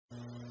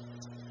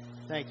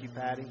Thank you,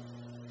 Patty.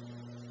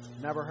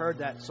 Never heard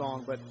that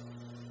song, but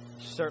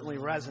certainly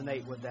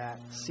resonate with that.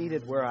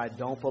 Seated where I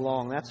don't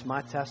belong. That's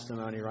my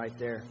testimony right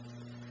there.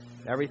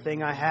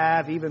 Everything I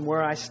have, even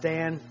where I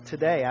stand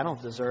today, I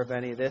don't deserve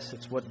any of this.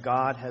 It's what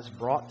God has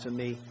brought to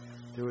me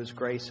through His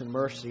grace and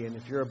mercy. And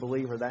if you're a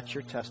believer, that's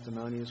your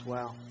testimony as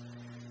well.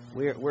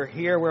 We're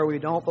here where we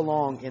don't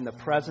belong in the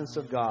presence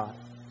of God.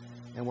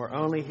 And we're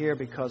only here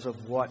because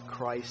of what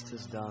Christ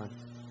has done.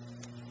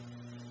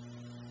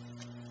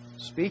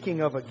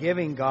 Speaking of a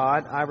giving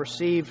God, I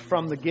received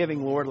from the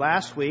Giving Lord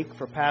last week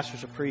for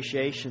Pastor's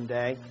Appreciation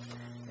Day.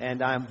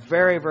 And I'm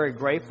very, very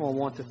grateful and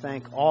want to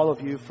thank all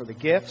of you for the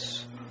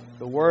gifts,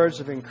 the words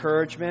of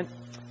encouragement,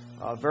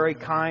 very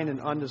kind and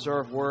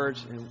undeserved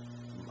words. And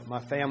my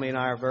family and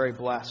I are very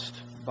blessed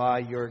by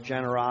your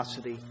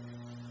generosity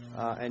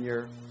and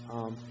your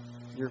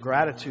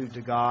gratitude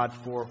to God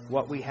for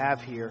what we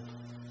have here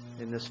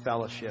in this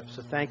fellowship.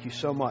 So thank you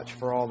so much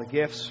for all the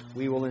gifts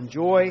we will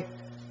enjoy.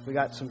 We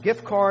got some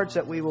gift cards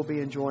that we will be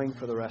enjoying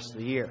for the rest of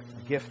the year.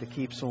 A gift that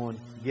keeps on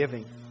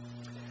giving.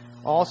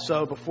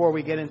 Also, before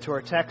we get into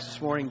our text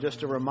this morning,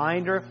 just a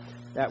reminder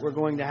that we're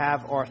going to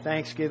have our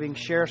Thanksgiving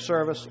share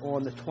service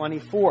on the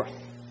 24th.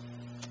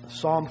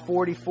 Psalm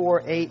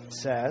 44:8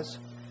 says,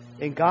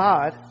 "In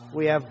God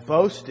we have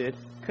boasted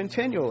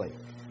continually,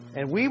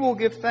 and we will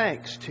give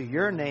thanks to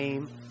your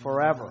name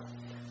forever."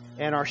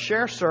 And our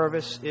share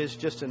service is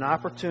just an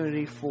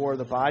opportunity for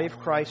the body of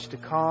Christ to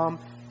come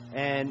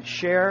and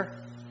share,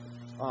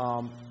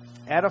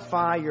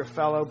 edify your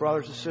fellow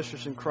brothers and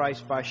sisters in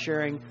Christ by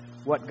sharing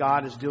what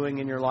God is doing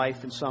in your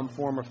life in some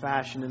form or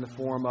fashion in the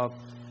form of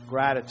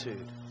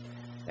gratitude.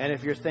 And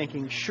if you're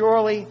thinking,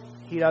 surely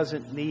he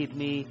doesn't need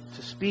me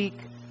to speak,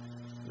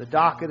 the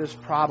docket is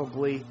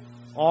probably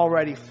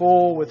already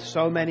full with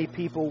so many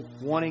people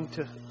wanting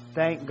to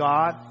thank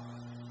God,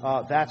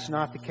 that's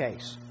not the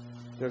case.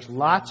 There's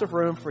lots of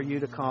room for you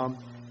to come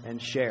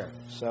and share.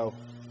 So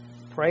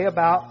pray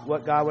about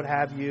what God would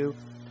have you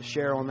to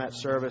share on that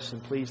service,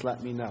 and please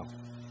let me know.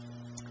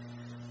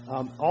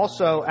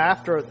 Also,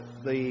 after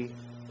the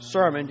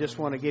sermon, just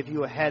want to give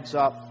you a heads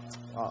up.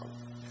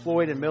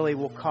 Floyd and Millie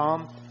will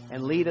come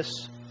and lead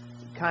us,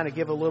 kind of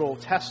give a little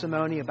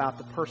testimony about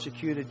the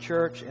persecuted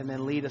church, and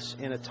then lead us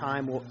in a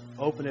time we'll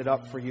open it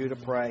up for you to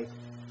pray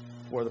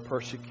for the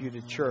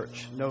persecuted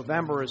church.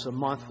 November is a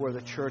month where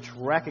the church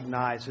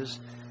recognizes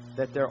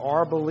that there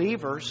are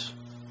believers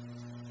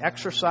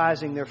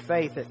exercising their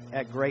faith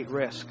at great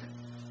risk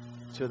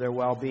to their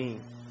well-being.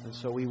 And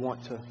so we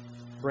want to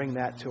bring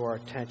that to our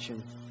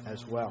attention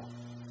as well.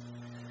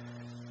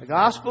 The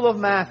Gospel of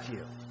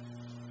Matthew.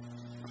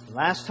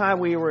 Last time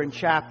we were in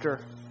chapter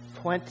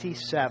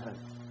 27.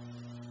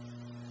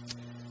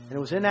 And it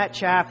was in that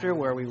chapter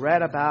where we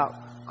read about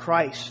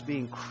Christ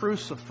being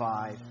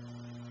crucified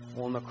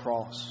on the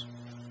cross.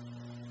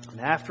 And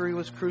after He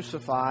was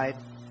crucified,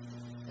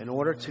 in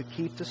order to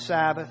keep the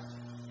Sabbath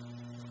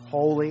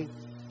holy,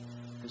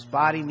 His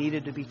body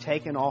needed to be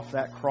taken off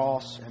that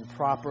cross and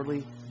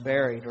properly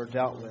buried or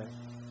dealt with.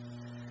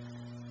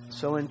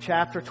 So in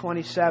chapter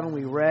 27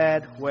 we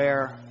read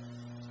where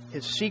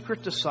His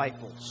secret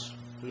disciples,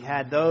 He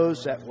had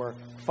those that were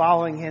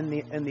following Him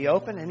in the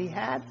open, and He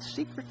had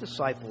secret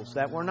disciples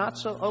that were not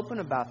so open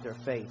about their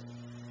faith.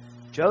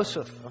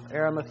 Joseph of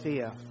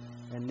Arimathea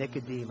and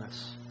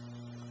Nicodemus.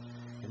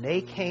 And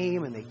they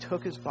came and they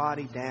took His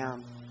body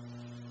down,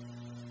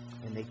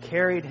 and they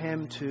carried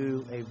Him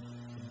to a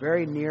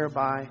very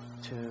nearby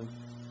tomb.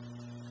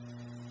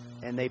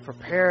 And they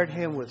prepared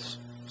Him with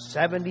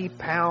 70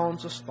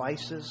 pounds of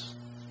spices.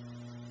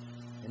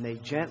 And they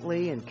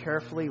gently and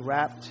carefully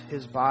wrapped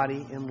His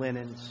body in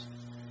linens.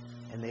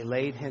 And they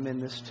laid Him in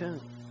this tomb.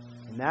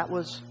 And that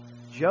was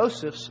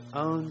Joseph's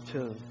own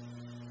tomb.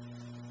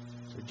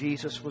 So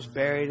Jesus was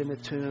buried in the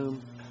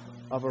tomb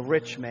of a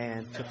rich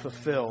man to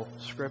fulfill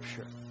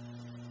Scripture.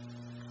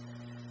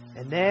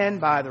 And then,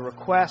 by the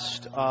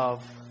request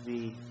of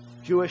the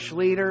Jewish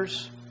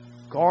leaders,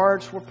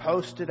 guards were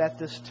posted at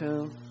this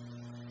tomb,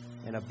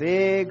 and a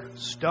big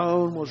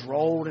stone was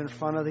rolled in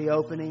front of the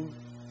opening,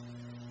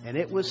 and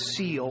it was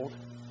sealed,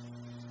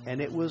 and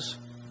it was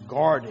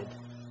guarded.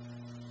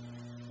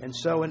 And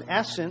so, in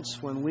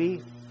essence, when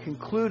we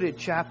concluded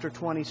chapter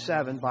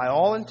 27, by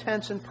all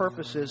intents and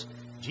purposes,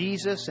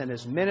 Jesus and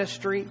His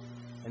ministry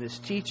and His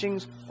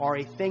teachings are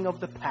a thing of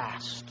the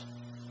past.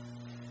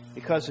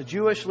 Because the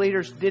Jewish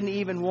leaders didn't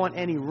even want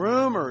any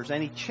rumors,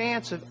 any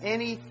chance of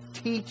any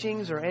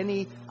teachings or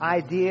any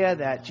idea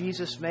that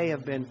Jesus may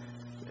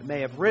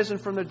have risen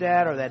from the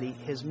dead, or that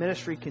His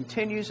ministry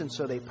continues. And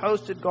so they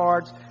posted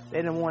guards. They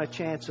didn't want a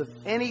chance of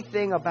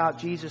anything about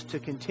Jesus to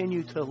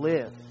continue to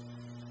live.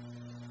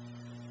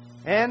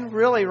 And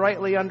really,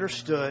 rightly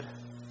understood,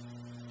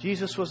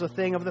 Jesus was a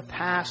thing of the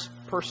past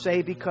per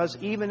se, because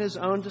even His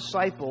own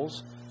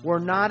disciples were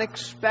not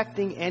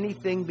expecting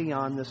anything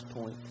beyond this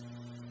point.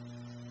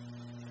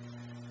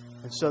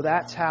 And so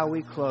that's how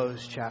we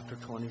close chapter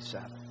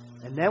 27.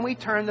 And then we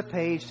turn the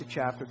page to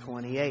chapter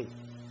 28.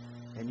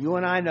 And you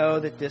and I know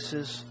that this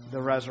is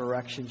the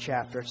resurrection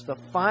chapter. It's the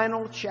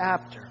final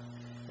chapter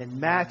in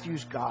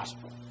Matthew's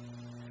Gospel.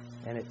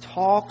 And it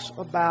talks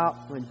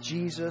about when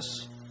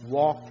Jesus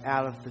walked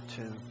out of the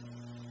tomb.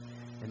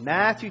 And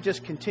Matthew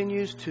just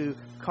continues to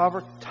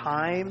cover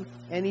time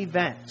and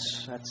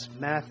events. That's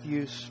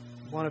Matthew's,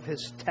 one of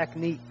his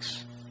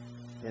techniques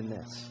in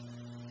this.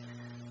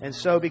 And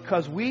so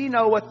because we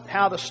know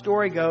how the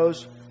story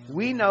goes,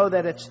 we know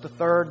that it's the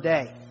third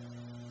day.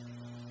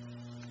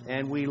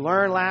 And we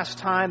learned last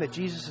time that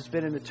Jesus has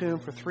been in the tomb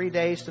for 3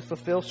 days to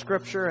fulfill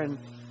Scripture, and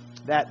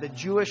that the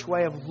Jewish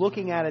way of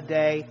looking at a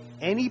day,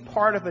 any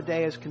part of a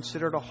day is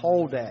considered a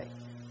whole day.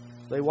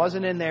 So he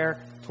wasn't in there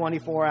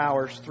 24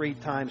 hours, 3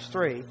 times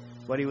 3,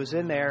 but he was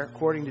in there,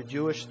 according to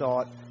Jewish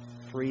thought,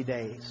 3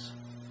 days.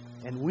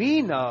 And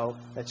we know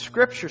that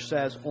Scripture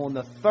says on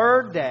the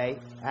third day,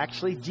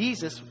 actually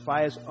Jesus,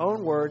 by His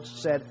own words,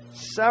 said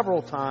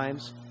several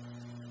times,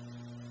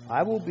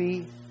 I will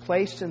be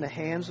placed in the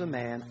hands of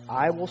man,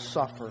 I will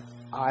suffer,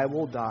 I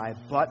will die,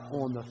 but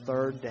on the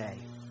third day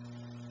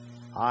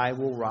I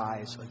will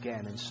rise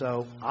again. And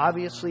so,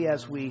 obviously,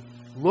 as we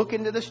look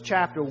into this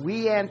chapter,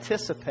 we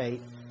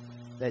anticipate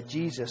that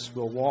Jesus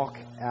will walk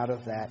out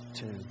of that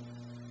tomb.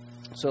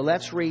 So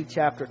let's read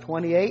chapter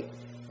 28,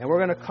 and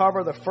we're going to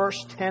cover the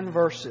first 10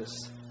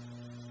 verses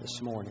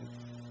this morning.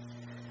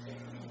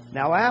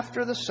 Now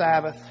after the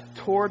Sabbath,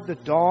 toward the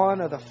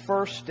dawn of the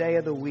first day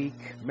of the week,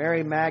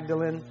 Mary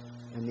Magdalene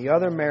and the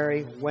other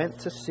Mary went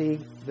to see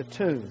the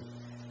tomb.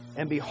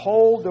 And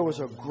behold, there was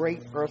a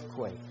great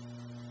earthquake.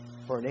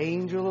 For an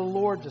angel of the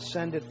Lord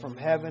descended from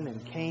heaven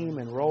and came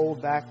and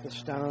rolled back the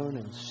stone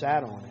and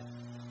sat on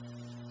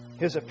it.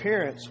 His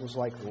appearance was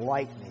like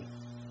lightning,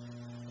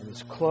 and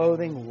his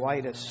clothing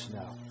white as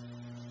snow.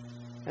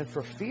 And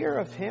for fear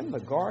of him, the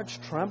guards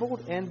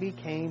trembled and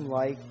became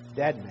like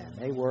dead men.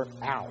 They were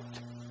out.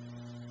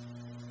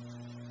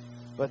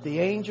 But the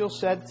angel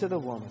said to the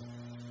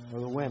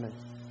women,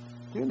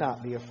 do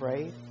not be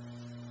afraid,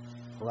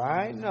 for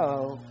I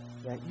know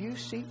that you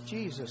seek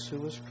Jesus who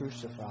was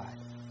crucified.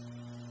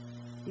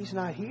 He's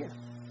not here,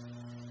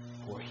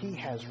 for he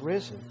has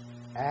risen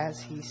as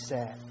he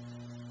said.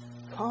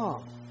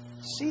 Come,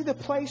 see the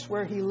place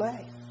where he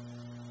lay.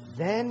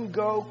 Then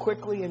go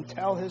quickly and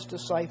tell his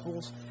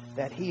disciples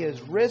that he is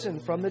risen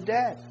from the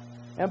dead.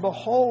 And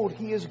behold,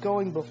 he is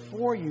going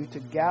before you to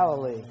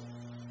Galilee.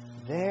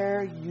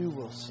 There you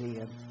will see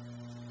him.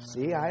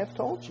 See, I have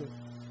told you.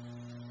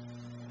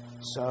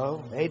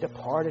 So they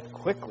departed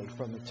quickly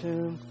from the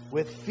tomb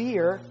with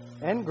fear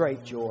and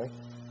great joy,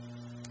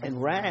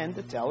 and ran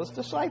to tell his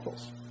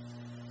disciples.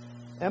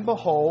 And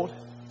behold,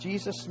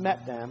 Jesus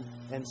met them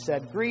and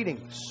said,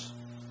 Greetings.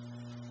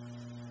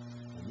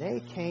 And they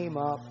came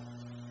up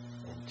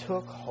and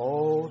took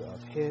hold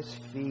of his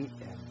feet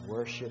and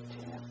worshipped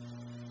him.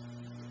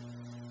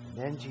 And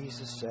then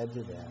Jesus said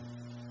to them,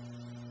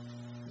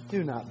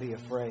 Do not be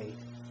afraid.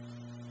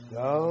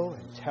 Go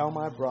and tell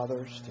my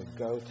brothers to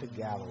go to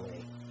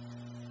Galilee,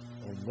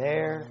 and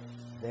there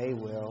they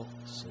will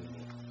see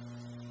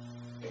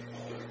me.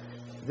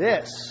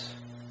 This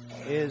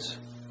is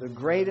the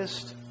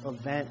greatest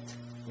event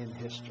in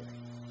history.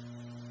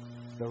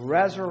 The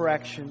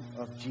resurrection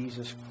of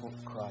Jesus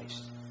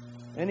Christ.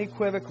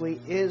 Unequivocally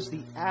is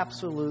the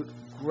absolute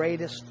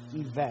greatest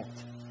event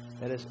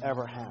that has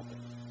ever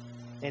happened.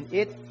 And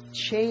it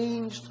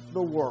changed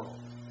the world.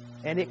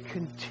 And it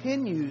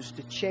continues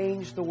to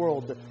change the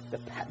world.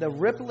 The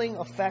rippling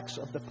effects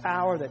of the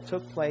power that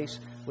took place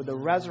with the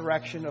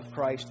resurrection of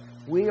Christ,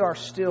 we are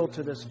still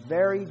to this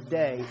very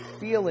day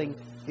feeling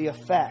the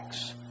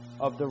effects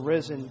of the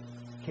risen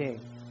King.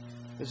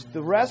 Because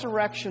the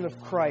resurrection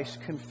of Christ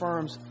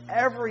confirms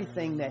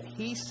everything that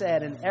He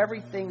said and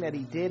everything that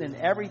He did and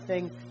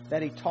everything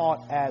that He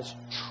taught as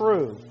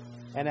true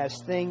and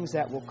as things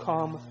that will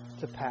come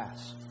to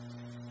pass.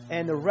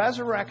 And the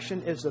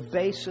resurrection is the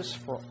basis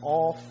for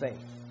all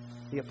faith.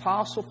 The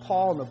Apostle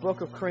Paul in the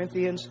book of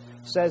Corinthians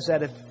says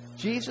that if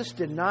Jesus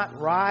did not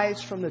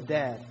rise from the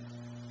dead,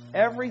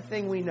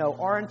 everything we know,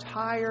 our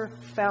entire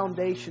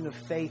foundation of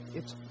faith,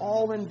 it's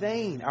all in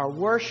vain. Our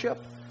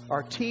worship,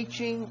 our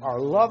teaching, our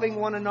loving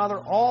one another,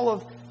 all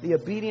of the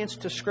obedience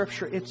to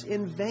Scripture, it's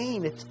in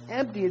vain. It's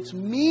empty. It's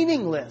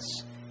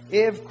meaningless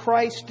if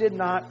Christ did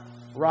not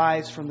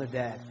rise from the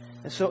dead.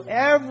 And so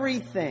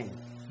everything,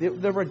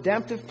 the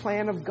redemptive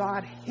plan of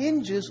God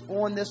hinges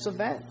on this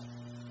event.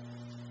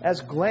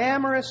 As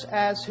glamorous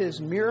as His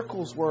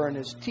miracles were and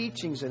His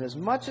teachings, and as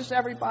much as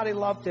everybody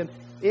loved Him,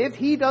 if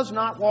He does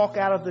not walk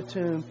out of the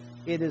tomb,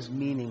 it is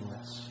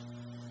meaningless.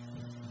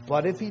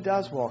 But if He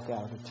does walk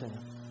out of the tomb,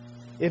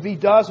 if He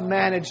does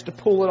manage to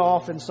pull it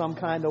off in some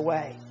kind of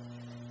way,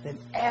 then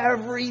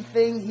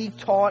everything He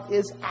taught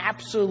is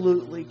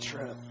absolutely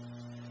true.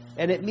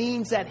 And it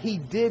means that He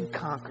did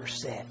conquer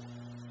sin.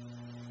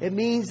 It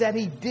means that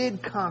He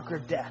did conquer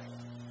death.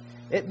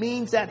 It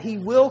means that He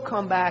will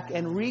come back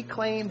and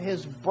reclaim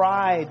His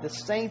bride, the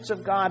saints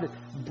of God,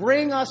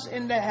 bring us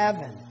into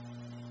heaven.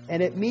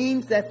 And it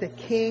means that the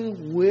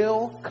King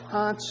will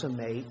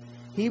consummate.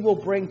 He will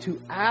bring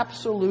to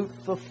absolute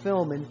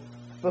fulfillment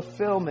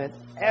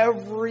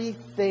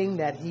everything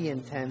that He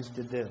intends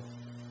to do.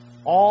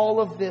 All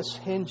of this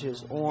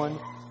hinges on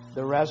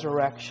the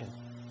resurrection.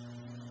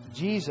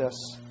 Jesus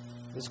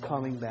is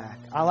coming back.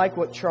 I like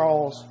what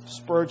Charles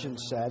Spurgeon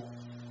said.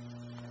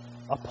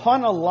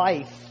 Upon a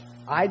life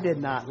I did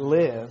not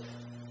live.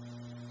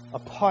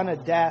 Upon a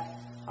death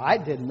I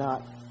did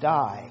not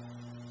die.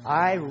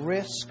 I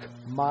risk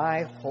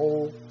my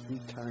whole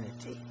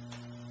eternity.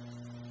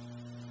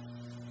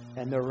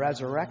 And the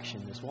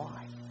resurrection is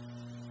why.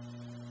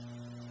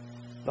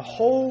 The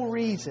whole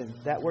reason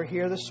that we're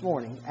here this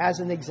morning, as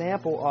an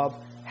example of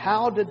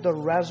how did the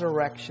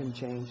resurrection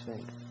change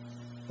things,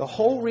 the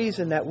whole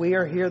reason that we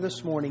are here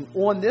this morning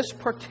on this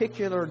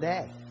particular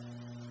day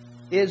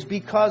is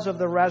because of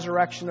the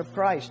resurrection of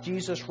Christ.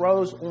 Jesus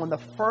rose on the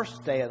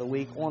first day of the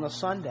week, on a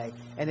Sunday,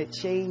 and it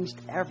changed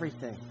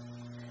everything.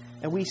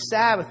 And we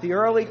Sabbath. The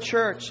early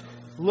church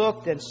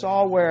looked and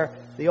saw where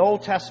the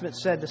Old Testament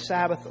said to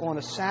Sabbath on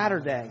a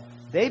Saturday.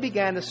 They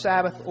began to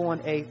Sabbath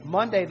on a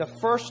Monday, the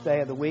first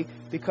day of the week,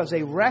 because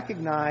they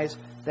recognized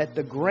that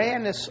the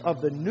grandness of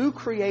the new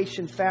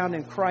creation found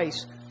in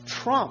Christ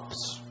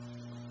trumps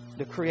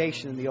the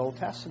creation in the Old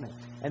Testament.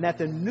 And that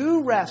the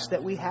new rest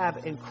that we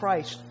have in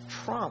Christ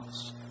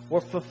trumps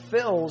or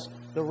fulfills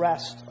the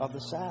rest of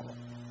the Sabbath.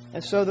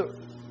 And so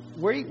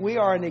we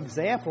are an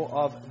example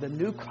of the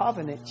new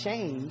covenant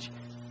change.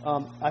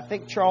 I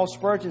think Charles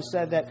Spurgeon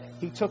said that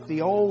he took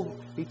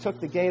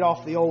the gate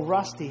off the old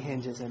rusty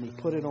hinges and he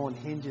put it on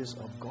hinges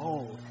of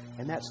gold.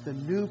 And that's the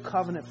new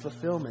covenant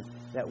fulfillment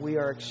that we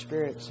are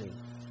experiencing,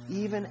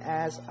 even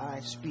as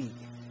I speak,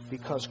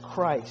 because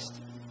Christ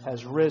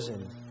has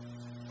risen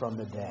from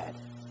the dead.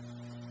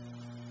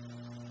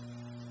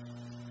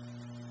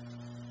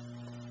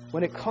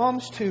 When it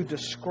comes to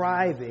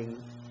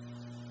describing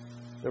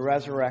the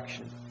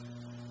resurrection,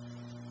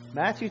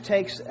 Matthew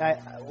takes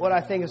what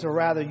I think is a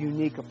rather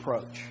unique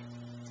approach.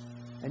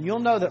 And you'll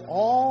know that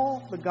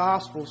all the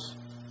Gospels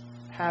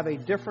have a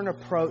different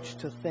approach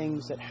to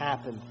things that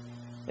happen.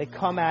 They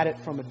come at it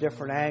from a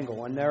different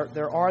angle. And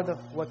there are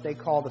what they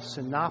call the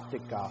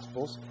Synoptic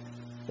Gospels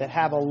that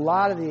have a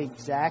lot of the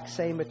exact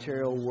same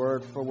material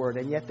word for word.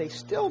 And yet they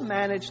still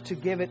manage to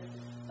give it,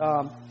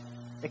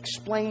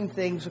 explain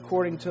things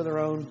according to their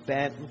own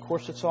bent. And of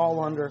course, it's all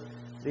under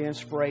the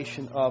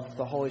inspiration of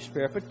the Holy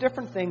Spirit. But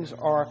different things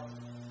are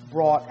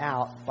brought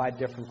out by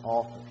different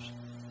authors.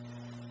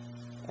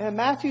 And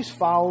Matthew's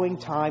following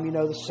time,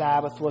 the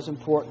Sabbath was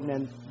important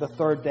and the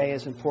third day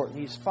is important.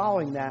 He's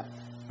following that.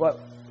 But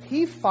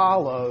he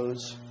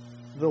follows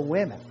the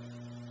women.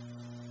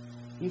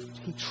 He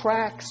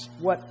tracks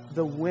what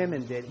the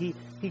women did.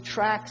 He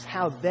tracks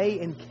how they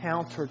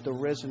encountered the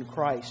risen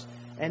Christ.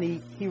 And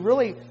he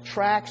really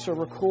tracks or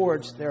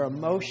records their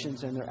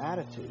emotions and their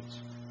attitudes.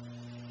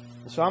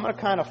 So I'm going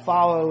to kind of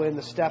follow in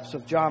the steps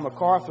of John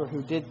MacArthur,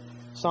 who did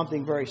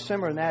something very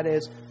similar, and that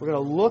is we're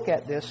going to look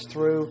at this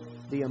through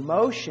the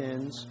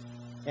emotions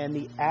and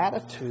the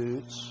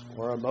attitudes,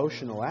 or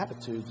emotional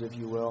attitudes, if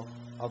you will,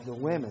 of the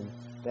women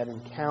that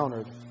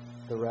encountered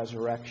the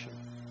resurrection.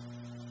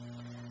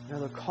 Now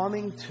they're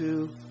coming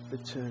to the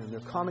tomb, they're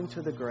coming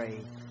to the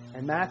grave,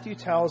 and Matthew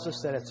tells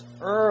us that it's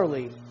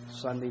early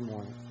Sunday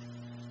morning,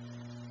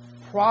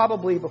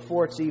 probably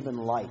before it's even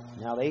light.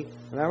 Now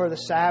remember the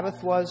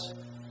Sabbath was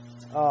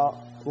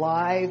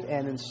live,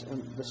 and in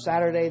the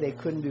Saturday they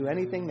couldn't do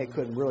anything. They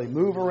couldn't really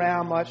move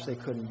around much. They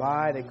couldn't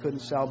buy. They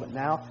couldn't sell. But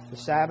now the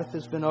Sabbath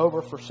has been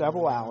over for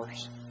several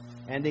hours,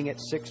 ending at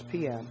 6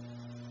 p.m.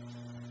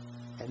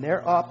 And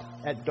they're up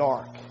at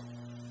dark,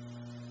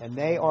 and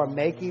they are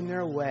making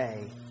their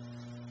way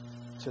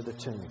to the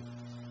tomb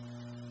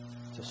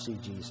to see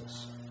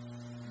Jesus.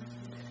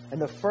 And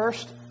the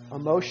first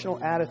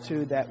emotional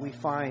attitude that we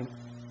find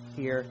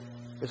here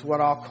is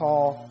what I'll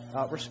call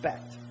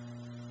respect.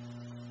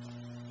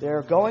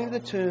 They're going to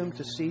the tomb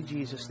to see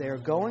Jesus. They are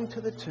going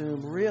to the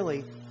tomb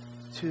really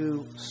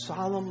to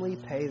solemnly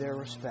pay their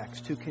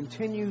respects, to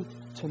continue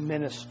to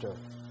minister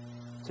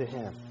to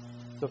Him.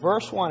 So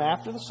verse 1,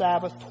 after the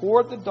Sabbath,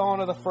 toward the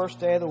dawn of the first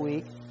day of the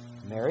week,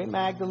 Mary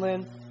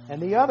Magdalene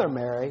and the other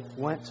Mary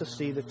went to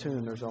see the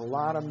tomb. There's a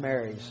lot of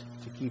Marys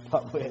to keep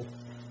up with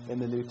in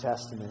the New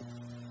Testament.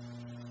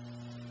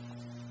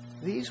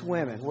 These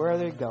women, where are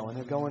they going?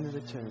 They're going to the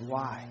tomb.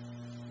 Why?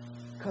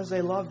 Because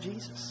they love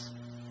Jesus.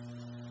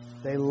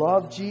 They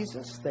love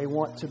Jesus. They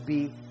want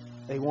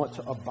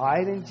to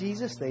abide in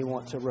Jesus. They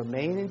want to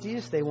remain in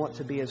Jesus. They want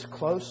to be as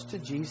close to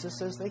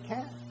Jesus as they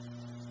can.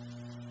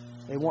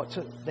 They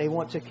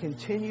want to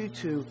continue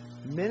to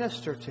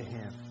minister to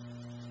Him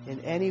in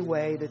any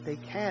way that they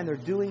can. They're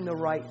doing the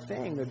right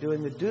thing. They're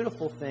doing the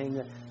dutiful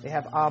thing. They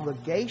have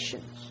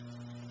obligations.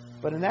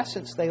 But in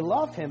essence, they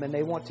love Him and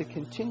they want to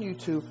continue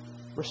to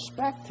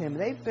respect Him.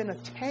 They've been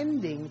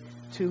attending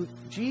to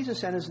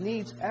Jesus and His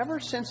needs ever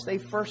since they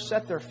first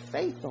set their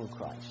faith on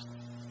Christ.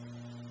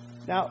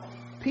 Now,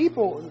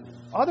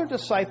 other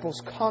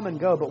disciples come and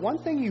go, but one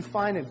thing you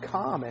find in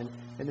common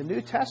in the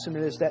New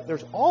Testament is that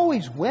there's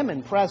always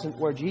women present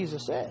where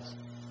Jesus is.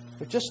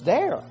 They're just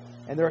there,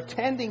 and they're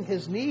attending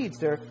His needs.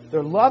 They're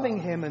loving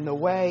Him in the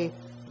way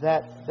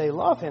that they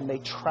love Him. They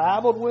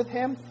traveled with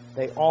Him.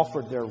 They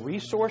offered their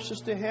resources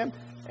to him.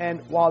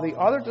 And while the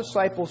other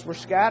disciples were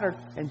scattered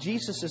and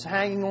Jesus is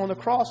hanging on the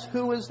cross,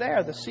 who is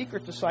there? The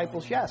secret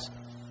disciples, yes.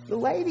 The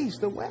ladies,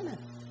 the women,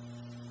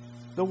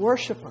 the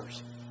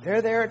worshipers.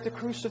 They're there at the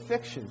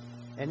crucifixion.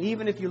 And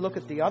even if you look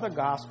at the other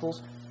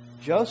Gospels,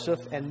 Joseph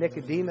and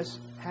Nicodemus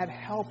had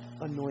help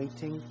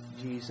anointing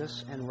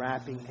Jesus and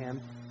wrapping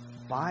him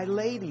by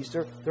ladies.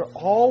 They're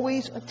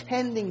always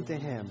attending to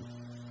him,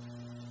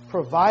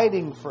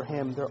 providing for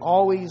him. They're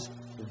always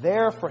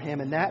there for him.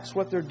 And that's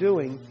what they're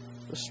doing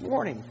this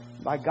morning.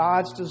 By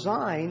God's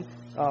design,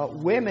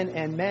 women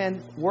and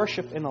men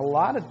worship in a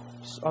lot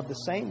of the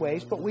same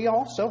ways, but we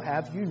also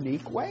have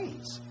unique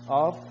ways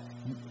of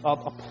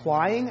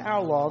applying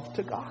our love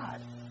to God.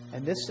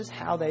 And this is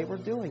how they were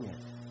doing it.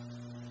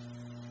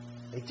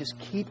 They just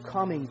keep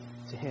coming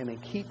to him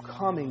and keep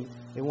coming.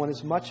 They want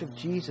as much of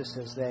Jesus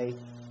as they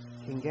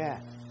can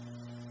get.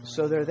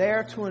 So they're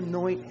there to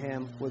anoint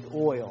him with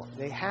oil.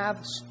 They have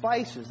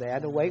spices. They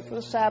had to wait for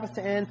the Sabbath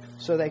to end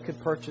so they could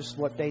purchase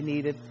what they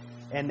needed.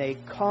 And they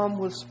come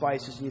with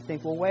spices. And you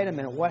think, well, wait a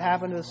minute. What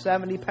happened to the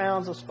 70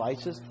 pounds of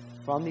spices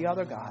from the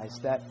other guys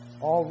that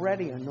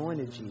already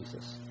anointed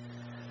Jesus?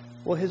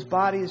 Well, his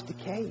body is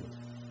decaying.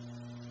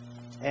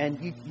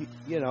 And,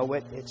 you know,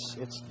 it's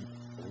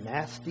a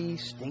nasty,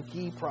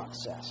 stinky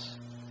process.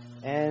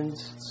 And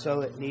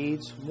so it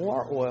needs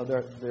more oil.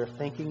 Their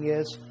thinking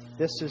is,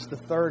 this is the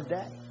third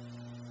day.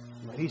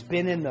 He's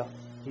been in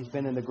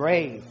the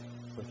grave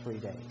for 3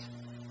 days.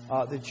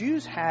 The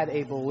Jews had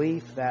a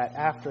belief that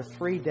after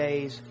 3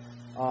 days,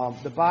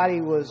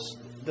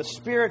 the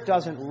spirit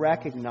doesn't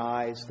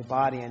recognize the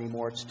body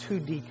anymore. It's too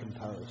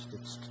decomposed.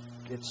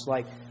 It's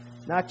like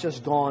not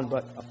just gone,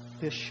 but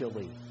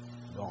officially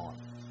gone,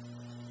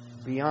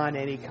 beyond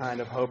any kind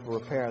of hope or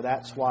repair.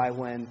 That's why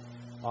when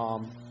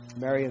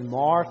Mary and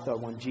Martha,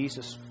 when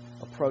Jesus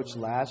approached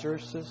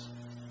Lazarus'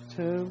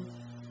 tomb,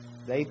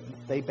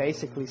 they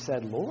basically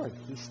said, "Lord,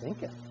 he's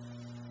stinketh,"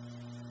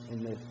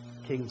 in the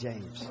King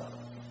James.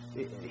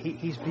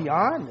 He's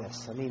beyond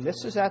this. I mean,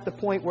 this is at the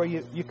point where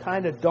you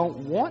kind of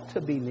don't want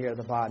to be near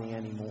the body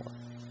anymore.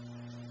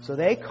 So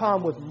they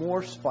come with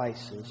more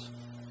spices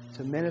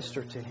to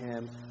minister to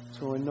him,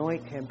 to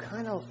anoint him,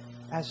 kind of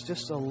as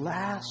just a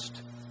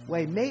last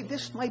way. Maybe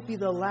this might be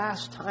the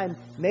last time.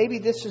 Maybe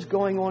this is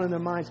going on in their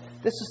minds.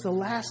 This is the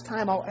last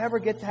time I'll ever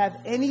get to have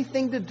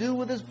anything to do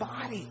with his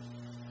body.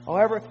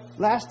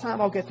 Last time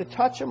I'll get to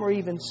touch him or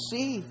even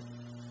see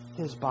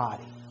his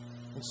body.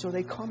 And so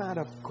they come out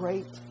of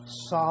great,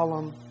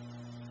 solemn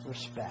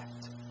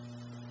respect.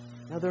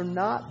 Now, they're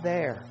not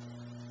there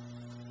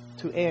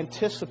to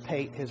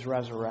anticipate his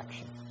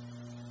resurrection.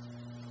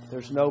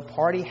 There's no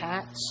party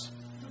hats.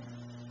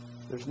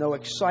 There's no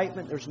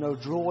excitement. There's no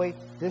joy.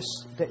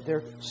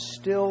 They're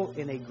still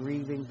in a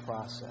grieving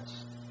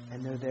process.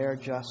 And they're there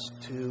just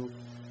to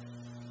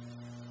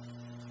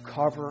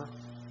cover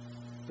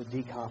the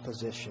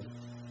decomposition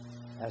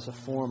as a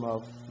form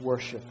of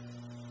worship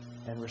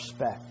and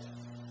respect.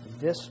 And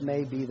this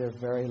may be their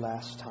very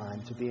last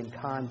time to be in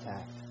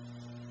contact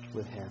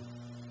with him.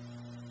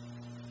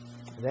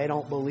 They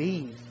don't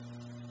believe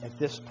at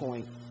this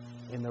point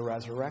in the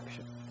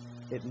resurrection.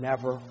 It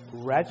never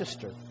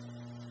registered.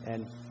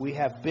 And we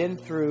have been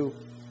through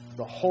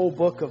the whole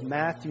book of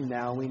Matthew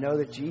now, and we know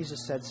that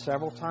Jesus said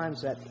several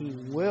times that he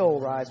will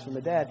rise from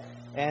the dead,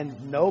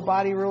 and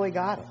nobody really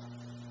got it.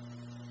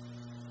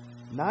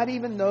 Not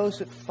even those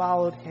that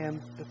followed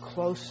him the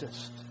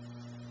closest.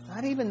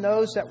 Not even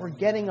those that were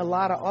getting a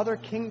lot of other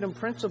kingdom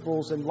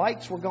principles and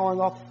lights were going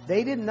off.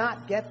 They did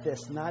not get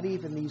this. Not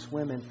even these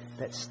women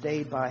that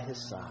stayed by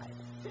his side.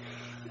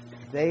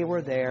 They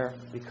were there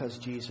because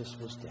Jesus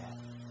was dead.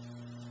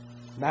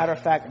 Matter of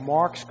fact,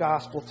 Mark's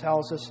gospel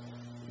tells us,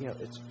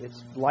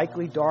 it's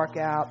likely dark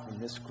out, and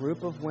this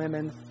group of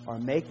women are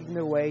making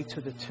their way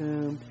to the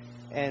tomb.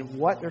 And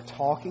what they're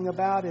talking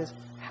about is,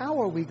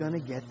 how are we going to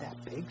get that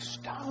big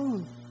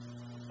stone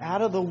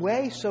out of the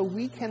way so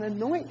we can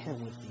anoint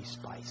him with these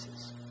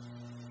spices?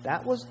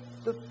 That was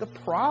the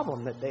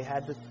problem that they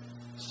had to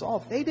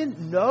solve. They didn't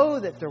know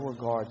that there were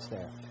guards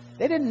there.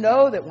 They didn't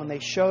know that when they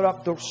showed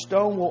up, the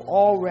stone will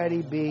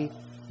already be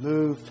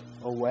moved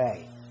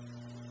away.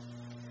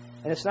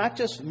 And it's not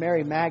just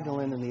Mary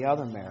Magdalene and the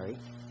other Mary.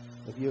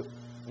 If you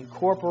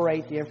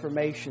incorporate the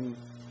information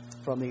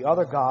from the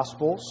other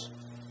Gospels,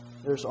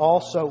 there's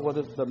also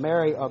the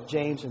Mary of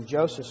James and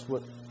Joseph,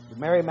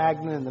 Mary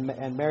Magdalene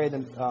and Mary,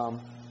 the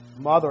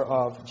mother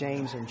of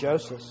James and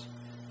Joseph.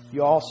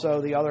 You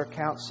also, the other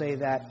accounts say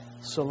that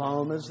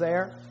Salome is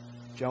there,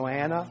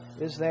 Joanna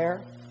is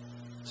there.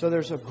 So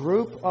there's a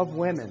group of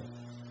women.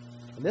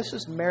 And this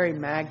is Mary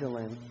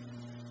Magdalene,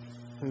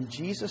 whom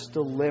Jesus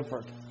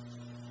delivered,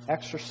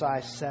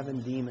 exorcised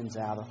 7 demons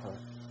out of her.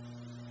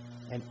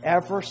 And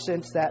ever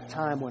since that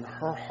time when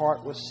her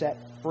heart was set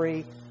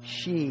free,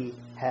 she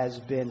has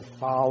been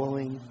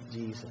following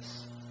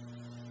Jesus.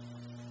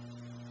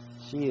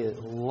 She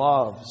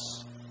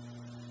loves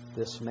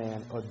this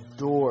man,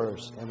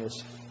 adores, and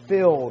is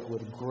filled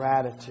with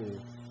gratitude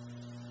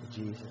to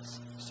Jesus.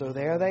 So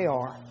there they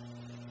are,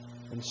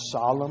 in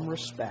solemn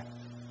respect,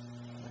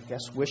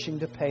 guess wishing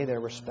to pay their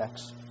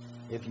respects,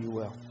 if you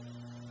will.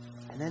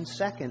 And then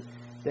second,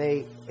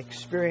 they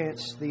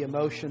experience the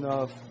emotion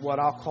of what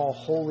I'll call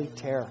holy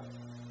terror.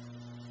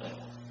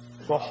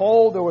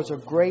 Behold, there was a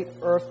great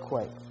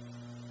earthquake.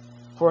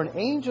 For an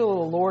angel of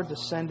the Lord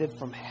descended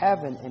from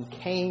heaven and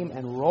came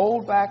and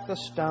rolled back the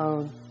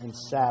stone and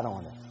sat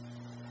on it.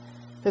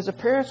 His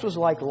appearance was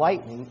like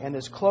lightning, and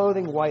his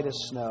clothing white as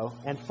snow.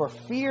 And for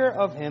fear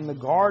of him, the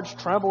guards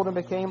trembled and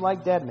became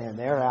like dead men.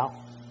 They're out.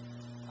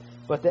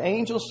 But the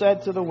angel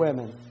said to the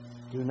women,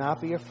 do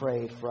not be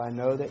afraid, for I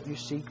know that you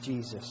seek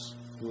Jesus,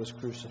 who was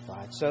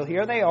crucified. So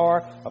here they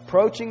are,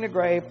 approaching the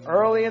grave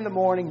early in the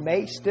morning,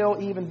 may still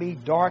even be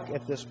dark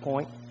at this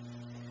point.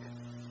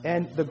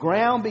 And the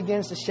ground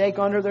begins to shake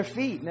under their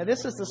feet. Now,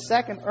 this is the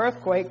second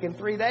earthquake in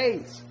 3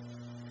 days.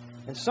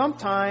 And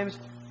sometimes,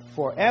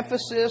 for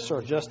emphasis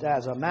or just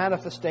as a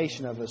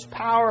manifestation of His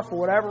power, for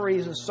whatever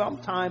reason,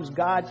 sometimes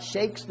God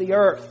shakes the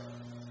earth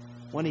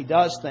when He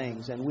does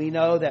things. And we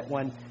know that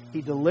when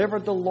He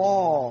delivered the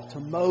law to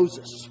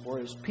Moses for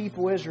His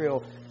people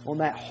Israel on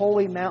that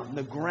holy mountain,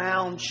 the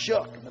ground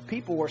shook. And the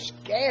people were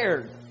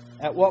scared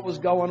at what was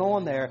going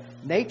on there.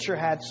 Nature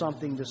had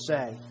something to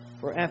say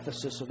for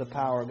emphasis of the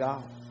power of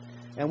God.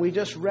 And we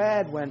just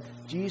read when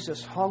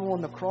Jesus hung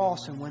on the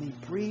cross and when He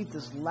breathed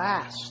His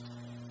last,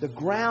 the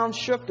ground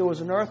shook, there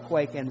was an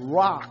earthquake, and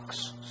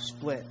rocks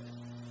split.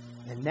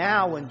 And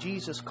now when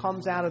Jesus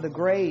comes out of the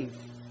grave,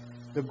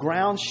 the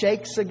ground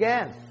shakes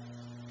again.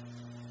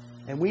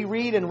 And we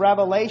read in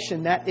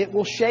Revelation that it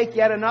will shake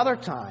yet another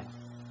time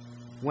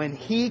when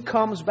He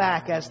comes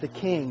back as the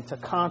King to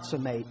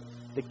consummate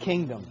the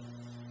kingdom.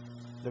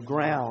 The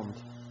ground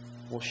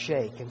will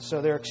shake. And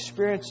so they're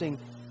experiencing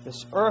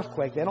this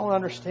earthquake. They don't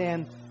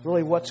understand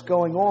really what's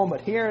going on,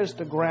 but here is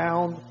the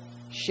ground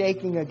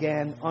shaking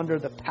again under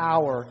the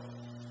power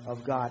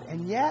of God.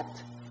 And yet,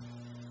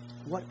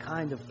 what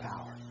kind of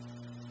power?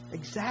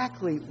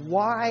 Exactly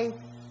why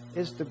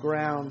is the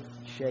ground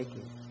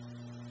shaking?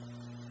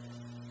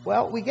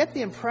 Well, we get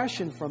the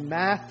impression from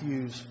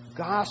Matthew's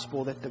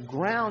gospel that the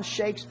ground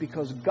shakes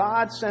because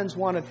God sends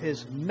one of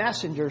His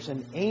messengers,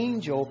 an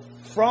angel,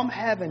 from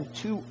heaven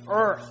to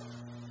earth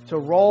to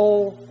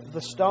roll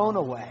the stone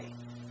away.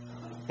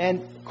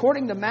 And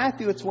according to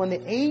Matthew, it's when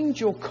the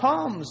angel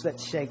comes that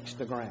shakes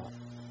the ground.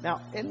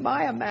 Now, in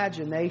my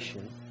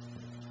imagination,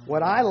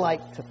 what I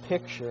like to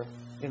picture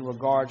in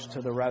regards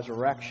to the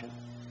resurrection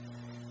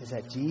is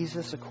that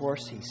Jesus, of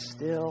course, He's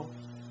still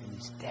and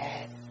He's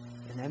dead.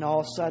 And then all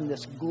of a sudden,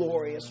 this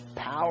glorious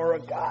power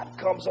of God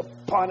comes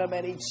upon Him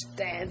and He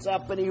stands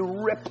up and He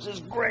rips His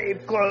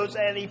grave clothes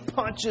and He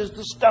punches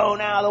the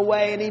stone out of the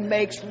way and He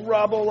makes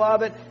rubble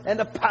of it. And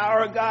the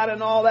power of God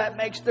and all that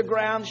makes the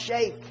ground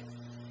shake.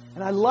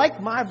 And I like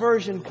my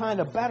version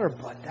kind of better,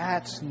 but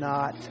that's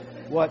not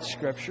what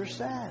Scripture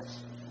says.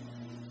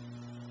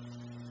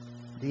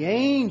 The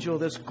angel,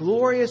 this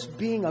glorious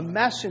being, a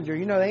messenger.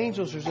 You know, the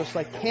angels are just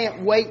like,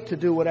 can't wait to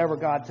do whatever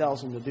God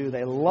tells them to do.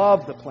 They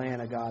love the plan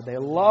of God. They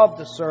love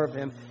to serve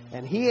Him.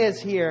 And He is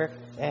here,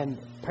 and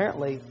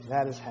apparently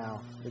that is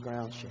how the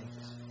ground shakes.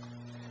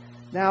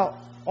 Now,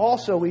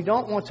 also, we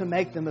don't want to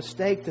make the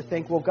mistake to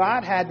think, well,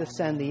 God had to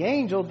send the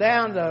angel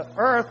down to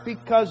earth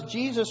because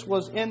Jesus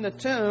was in the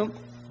tomb.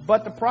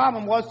 But the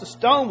problem was the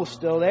stone was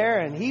still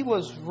there and He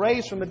was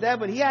raised from the dead,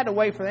 but He had to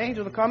wait for the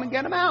angel to come and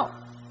get Him out.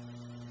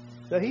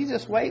 So He's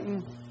just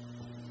waiting.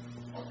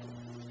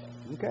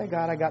 Okay,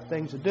 God, I got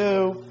things to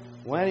do.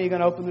 When are you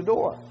going to open the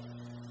door?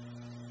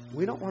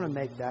 We don't want to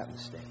make that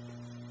mistake.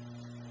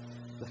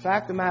 The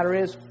fact of the matter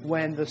is,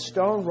 when the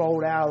stone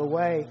rolled out of the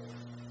way,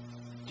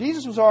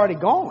 Jesus was already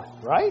gone,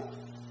 right?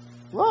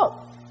 Look,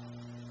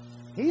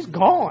 He's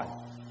gone.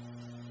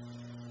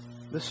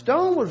 The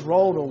stone was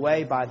rolled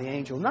away by the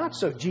angel, not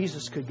so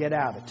Jesus could get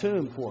out of the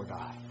tomb, poor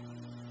guy,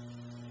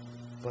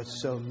 but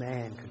so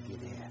man could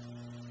get in.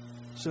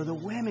 So the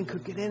women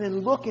could get in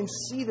and look and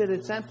see that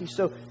it's empty.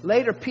 So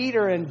later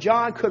Peter and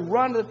John could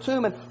run to the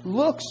tomb and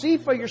look, see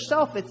for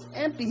yourself, it's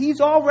empty.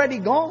 He's already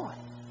gone.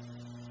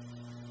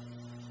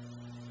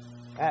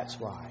 That's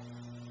why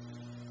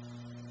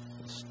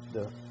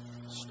the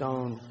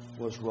stone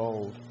was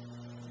rolled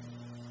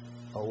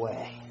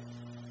away.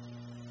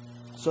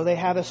 So they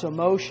have this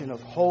emotion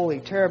of holy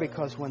terror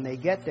because when they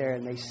get there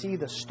and they see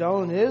the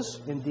stone is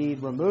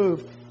indeed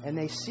removed and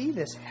they see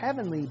this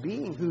heavenly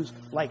being who's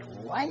like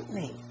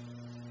lightning,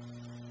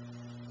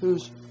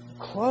 whose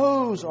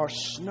clothes are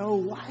snow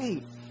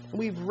white. And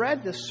we've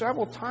read this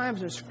several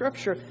times in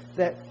Scripture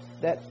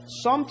that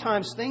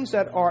sometimes things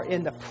that are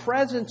in the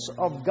presence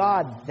of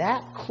God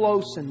that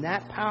close and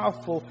that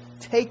powerful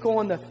take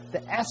on the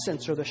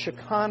essence or the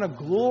Shekinah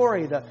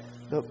glory,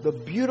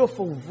 the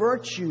beautiful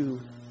virtue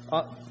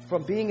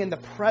from being in the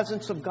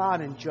presence of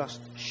God and just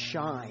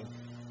shine.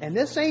 And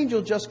this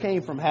angel just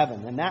came from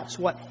heaven, and that's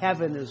what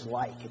heaven is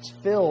like. It's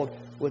filled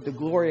with the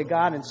glory of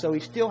God, and so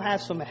he still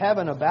has some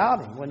heaven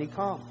about him when he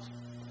comes.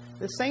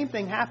 The same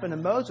thing happened to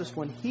Moses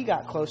when he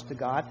got close to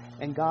God,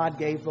 and God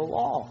gave the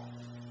law.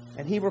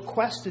 And he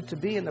requested to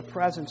be in the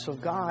presence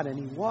of God, and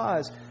he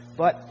was.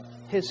 But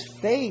his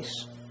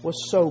face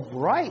was so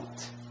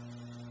bright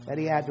that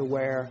he had to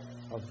wear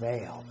a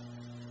veil.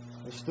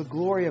 It's the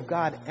glory of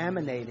God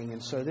emanating,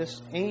 and so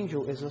this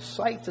angel is a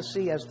sight to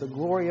see as the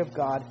glory of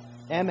God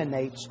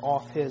emanates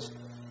off his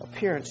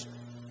appearance.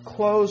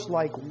 Clothes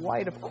like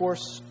white, of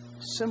course,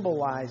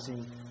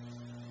 symbolizing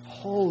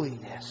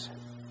holiness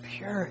and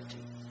purity.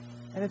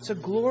 And it's a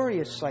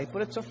glorious sight,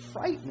 but it's a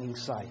frightening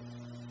sight.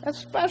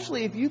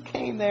 Especially if you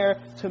came there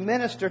to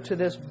minister to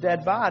this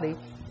dead body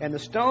and the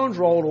stones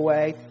rolled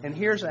away and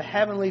here's a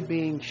heavenly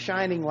being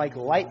shining like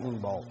lightning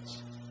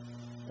bolts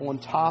on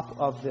top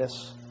of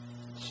this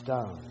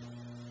stone.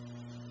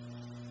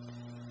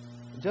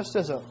 Just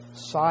as a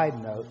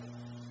side note,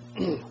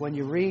 when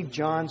you read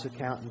John's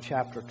account in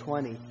chapter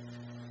 20,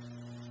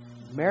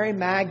 Mary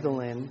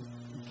Magdalene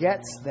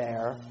gets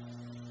there,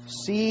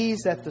 sees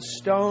that the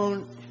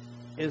stone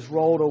is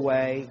rolled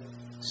away,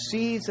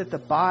 sees that the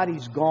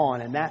body's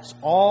gone, and that's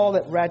all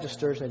that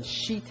registers, and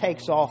she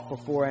takes off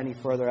before any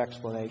further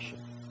explanation.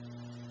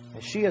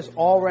 And she has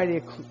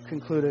already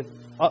concluded,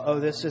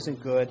 this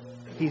isn't good.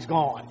 He's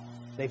gone.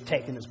 They've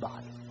taken his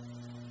body.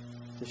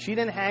 So she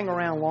didn't hang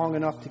around long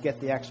enough to get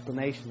the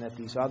explanation that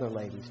these other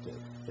ladies did.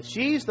 But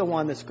she's the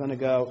one that's going to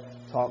go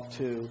talk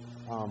to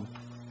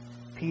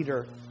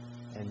Peter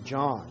and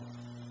John.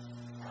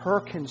 Her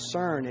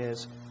concern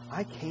is,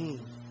 I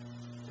came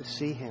to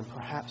see him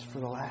perhaps for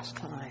the last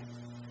time,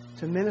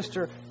 to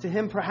minister to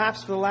him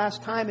perhaps for the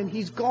last time, and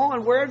he's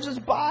gone. Where's his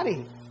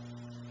body?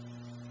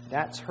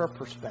 That's her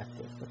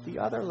perspective. But the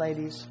other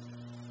ladies,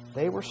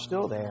 they were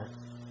still there,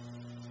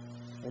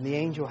 and the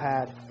angel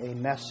had a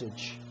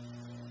message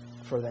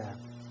for them.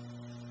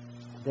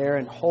 They're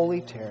in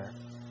holy terror.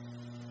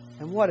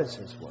 And what is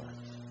his word?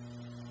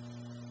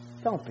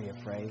 Don't be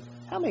afraid.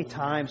 How many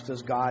times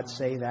does God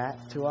say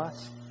that to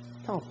us?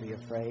 Don't be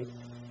afraid.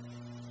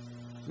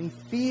 I mean,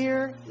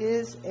 fear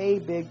is a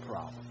big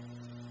problem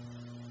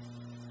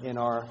in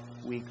our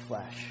weak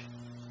flesh,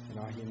 in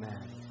our humanity.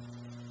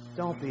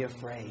 Don't be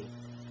afraid.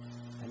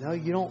 I know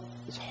you don't,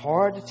 it's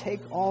hard to take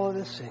all of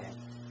this in.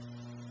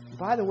 And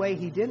by the way,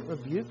 he didn't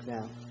rebuke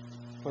them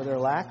for their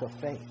lack of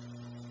faith.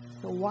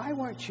 So why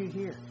weren't you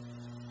here?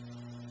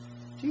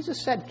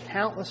 Jesus said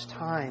countless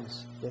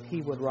times that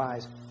he would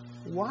rise.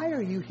 Why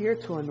are you here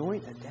to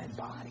anoint a dead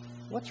body?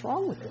 What's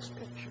wrong with this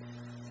picture?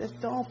 He says,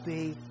 don't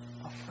be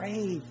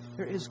afraid.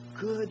 There is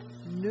good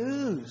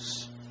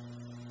news.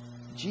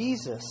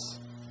 Jesus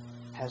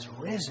has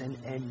risen,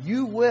 and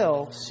you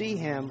will see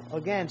him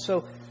again.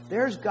 So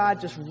there's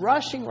God just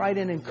rushing right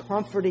in and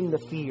comforting the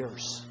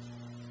fears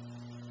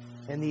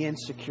and the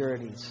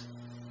insecurities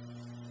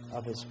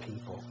of his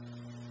people.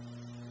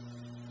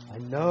 I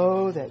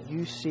know that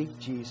you seek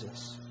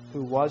Jesus,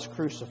 who was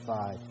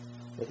crucified,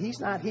 but he's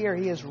not here.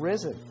 He is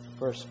risen.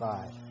 Verse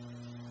 5.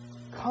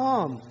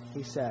 Come,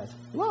 he says.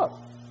 Look,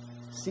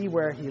 see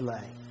where he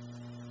lay.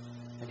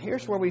 And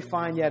here's where we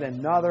find yet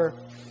another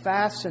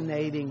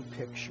fascinating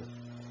picture.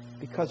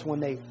 Because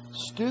when they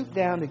stoop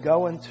down to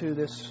go into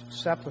this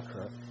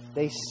sepulcher,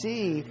 they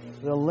see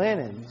the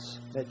linens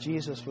that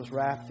Jesus was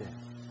wrapped in.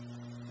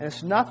 And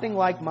it's nothing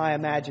like my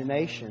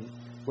imagination,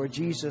 where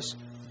Jesus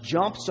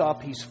jumps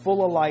up, he's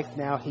full of life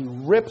now, he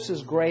rips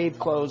his grave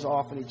clothes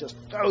off and he just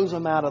throws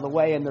them out of the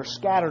way, and they're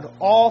scattered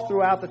all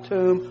throughout the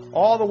tomb,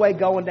 all the way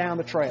going down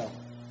the trail.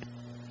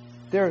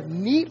 They're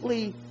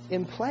neatly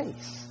in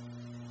place.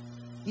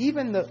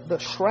 Even the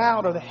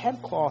shroud or the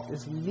headcloth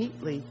is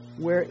neatly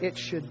where it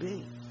should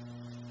be.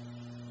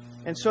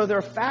 And so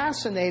they're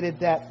fascinated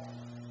that,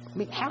 I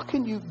mean, how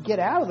can you get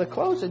out of the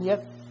clothes and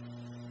yet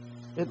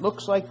it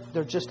looks like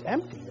they're just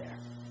empty there?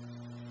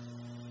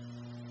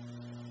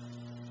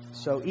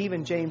 So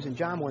even James and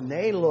John, when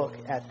they look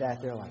at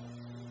that, they're like,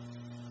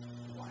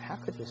 well, how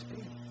could this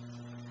be?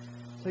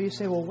 So you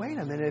say, well, wait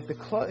a minute.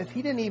 If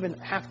he didn't even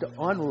have to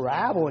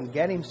unravel and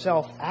get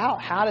himself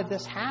out, how did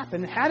this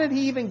happen? How did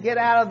he even get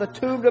out of the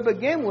tomb to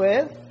begin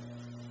with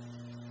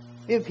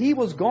if he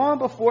was gone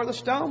before the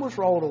stone was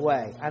rolled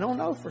away? I don't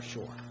know for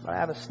sure, but I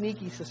have a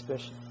sneaky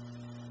suspicion.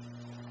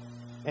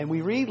 And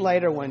we read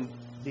later when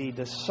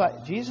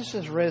Jesus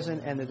is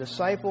risen and the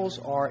disciples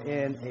are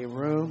in a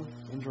room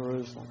in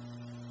Jerusalem.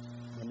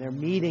 And they're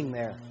meeting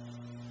there.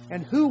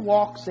 And who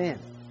walks in?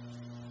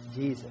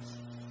 Jesus.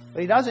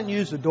 But he doesn't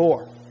use the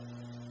door.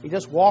 He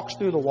just walks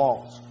through the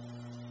walls.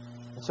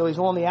 And so he's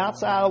on the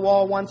outside of the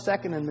wall 1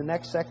 second, and the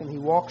next second he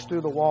walks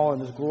through the wall in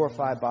his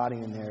glorified body,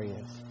 and there he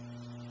is.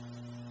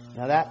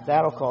 Now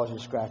that'll cause you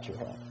to scratch your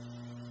head.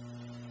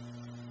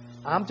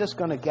 I'm just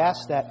going to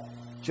guess that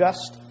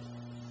just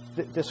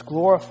this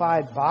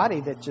glorified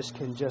body that just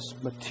can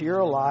just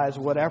materialize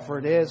whatever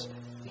it is,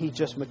 he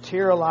just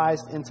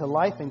materialized into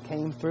life and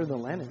came through the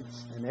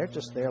linens. And they're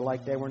just there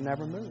like they were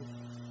never moved.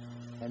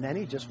 And then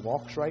he just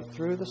walks right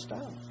through the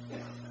stone.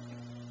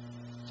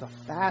 It's a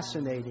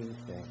fascinating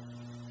thing.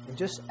 It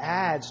just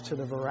adds to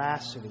the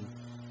veracity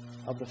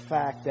of the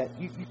fact that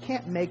you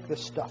can't make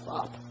this stuff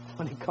up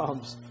when it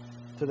comes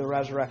to the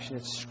resurrection.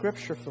 It's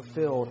Scripture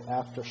fulfilled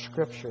after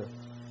Scripture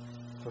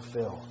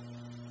fulfilled.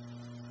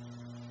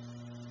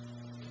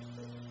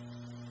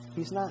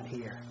 He's not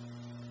here.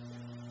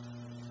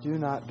 Do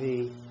not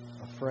be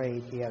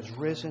afraid. He has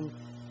risen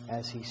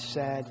as He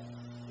said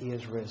He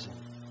is risen.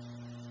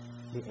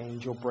 The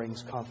angel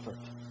brings comfort.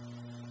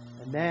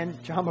 And then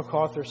John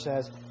MacArthur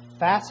says,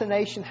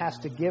 fascination has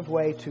to give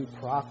way to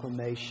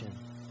proclamation.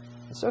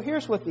 And so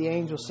here's what the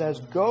angel says.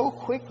 Go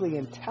quickly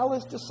and tell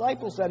His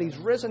disciples that He's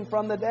risen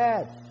from the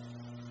dead.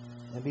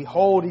 And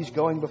behold, He's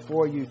going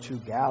before you to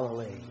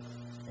Galilee.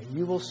 And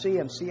you will see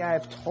Him. See, I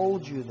have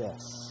told you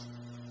this.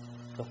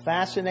 The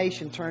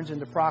fascination turns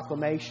into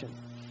proclamation.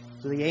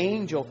 So the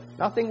angel,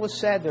 nothing was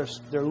said.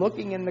 They're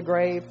looking in the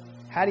grave.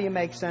 How do you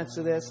make sense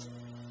of this?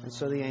 And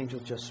so the angel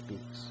just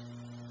speaks.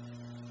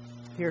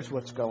 Here's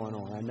what's going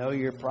on. I know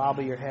your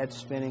head's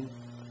spinning.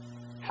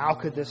 How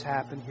could this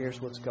happen?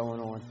 Here's what's going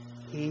on.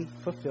 He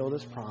fulfilled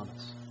His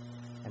promise.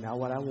 And now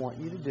what I want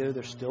you to do,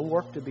 there's still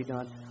work to be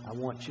done. I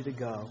want you to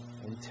go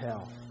and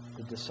tell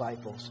the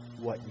disciples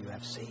what you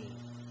have seen.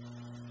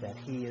 That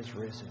He is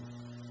risen.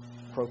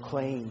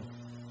 Proclaim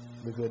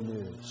the good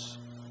news.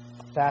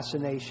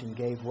 Fascination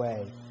gave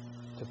way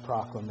to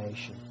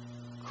proclamation.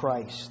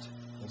 Christ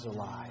is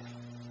alive.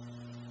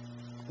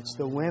 It's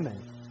the women,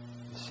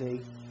 you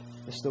see.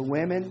 It's the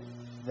women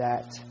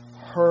that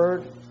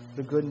heard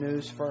the good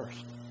news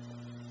first.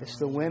 It's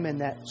the women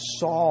that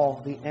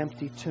saw the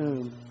empty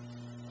tomb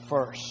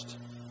first.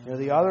 You know,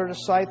 the other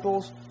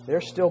disciples,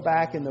 they're still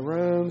back in the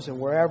rooms and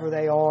wherever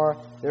they are,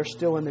 they're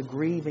still in the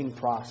grieving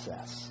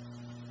process.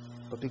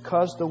 But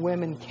because the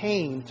women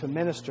came to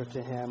minister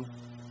to Him,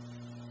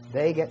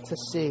 they get to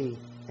see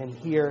and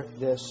hear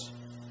this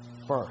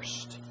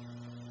first.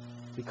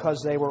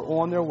 Because they were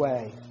on their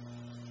way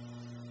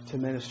to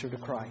minister to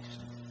Christ.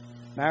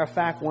 Matter of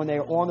fact, when they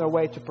are on their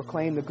way to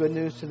proclaim the good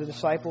news to the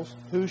disciples,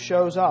 who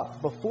shows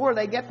up before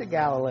they get to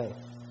Galilee?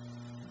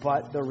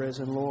 But the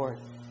risen Lord.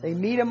 They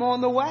meet Him on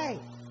the way.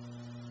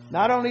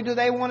 Not only do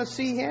they want to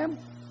see Him,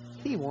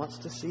 He wants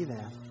to see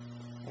them.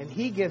 And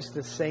He gives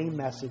the same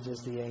message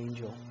as the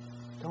angel.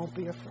 Don't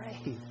be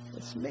afraid.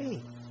 It's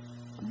me.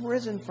 I'm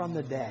risen from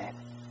the dead.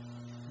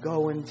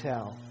 Go and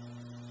tell.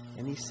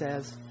 And He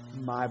says,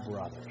 my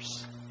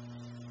brothers.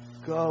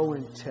 Go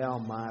and tell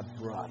my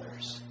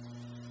brothers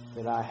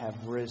that I have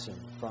risen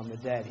from the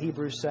dead.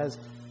 Hebrews says,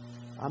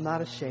 I'm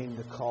not ashamed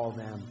to call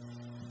them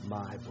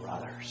my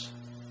brothers.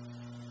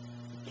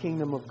 The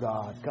kingdom of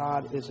God.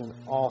 God is an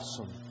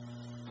awesome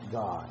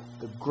God.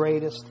 The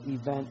greatest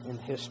event in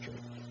history.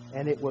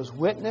 And it was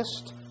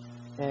witnessed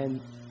and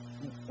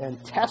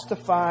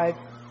testified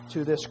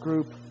to this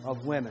group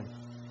of women.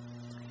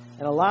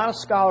 And a lot of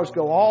scholars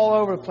go all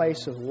over the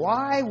place of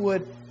why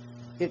would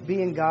it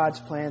be in God's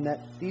plan that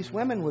these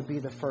women would be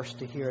the first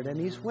to hear it and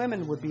these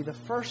women would be the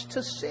first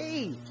to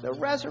see the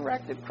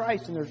resurrected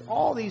Christ. And there's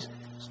all these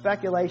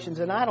speculations,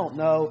 and I don't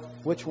know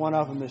which one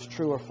of them is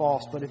true or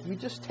false, but if you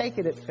just take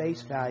it at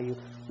face value,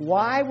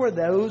 why were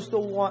they the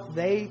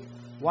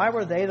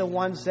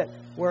ones that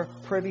were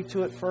privy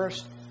to it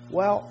first?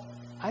 Well,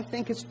 I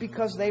think it's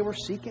because they were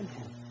seeking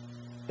Him.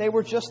 They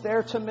were just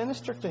there to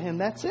minister to Him.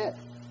 That's it.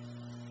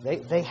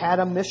 They had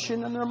a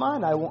mission in their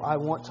mind. I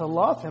want to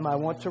love Him. I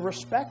want to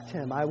respect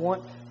Him. I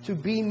want to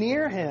be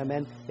near Him.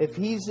 And if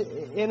He's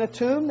in a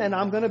tomb, then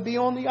I'm going to be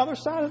on the other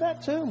side of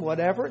that tomb.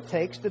 Whatever it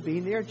takes to be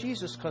near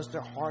Jesus, because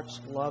their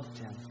hearts loved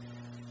Him.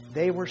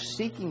 They were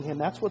seeking Him.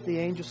 That's what the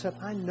angel said.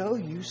 I know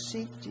you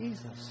seek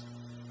Jesus.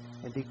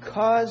 And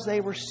because they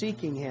were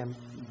seeking Him,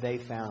 they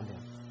found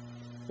Him.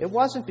 It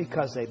wasn't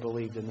because they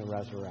believed in the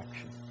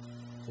resurrection.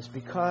 It's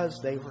because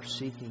they were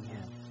seeking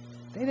Him.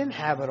 They didn't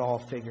have it all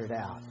figured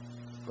out.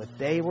 But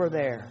they were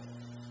there,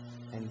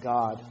 and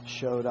God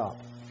showed up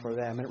for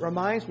them. And it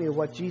reminds me of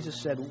what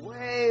Jesus said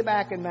way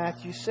back in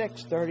Matthew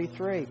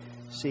 6:33.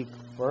 Seek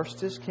first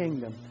His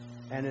kingdom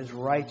and His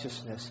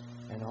righteousness,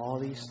 and all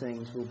these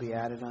things will be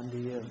added unto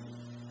you.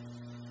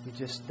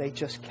 They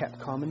just kept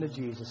coming to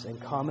Jesus and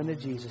coming to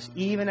Jesus.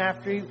 Even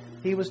after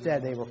He was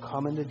dead, they were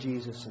coming to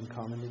Jesus and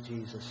coming to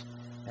Jesus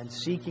and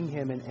seeking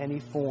Him in any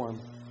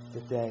form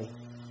that they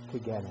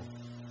could get Him.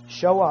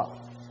 Show up,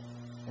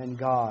 and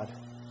God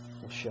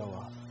will show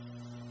up.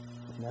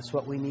 And that's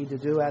what we need to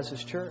do as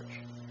His church.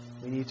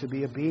 We need to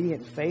be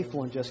obedient and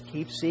faithful and just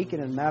keep seeking.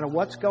 And no matter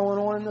what's going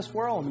on in this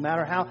world, no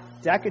matter how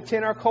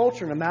decadent our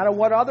culture, no matter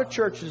what other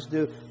churches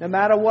do, no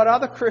matter what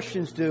other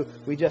Christians do,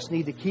 we just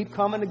need to keep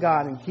coming to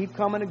God and keep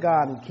coming to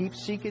God and keep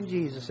seeking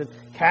Jesus and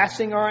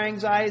casting our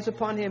anxieties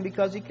upon Him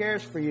because He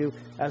cares for you,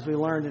 as we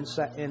learned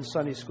in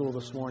Sunday school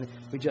this morning.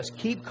 We just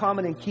keep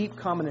coming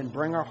and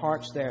bring our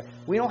hearts there.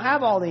 We don't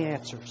have all the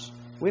answers.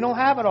 We don't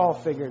have it all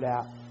figured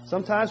out.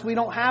 Sometimes we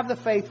don't have the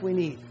faith we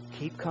need.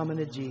 Keep coming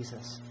to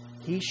Jesus.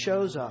 He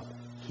shows up.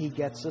 He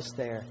gets us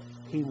there.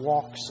 He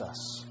walks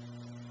us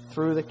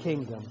through the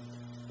kingdom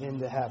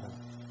into heaven.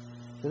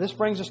 So this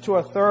brings us to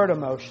a third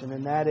emotion,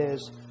 and that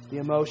is the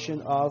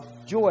emotion of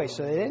joy.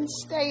 So they didn't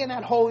stay in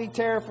that holy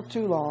terror for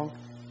too long.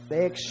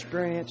 They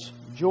experienced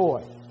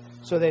joy.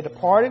 So they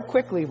departed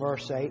quickly,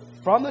 verse 8,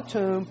 from the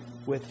tomb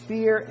with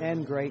fear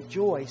and great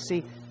joy.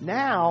 See,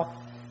 now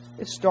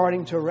it's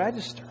starting to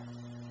register.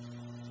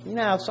 You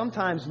know,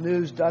 sometimes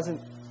news doesn't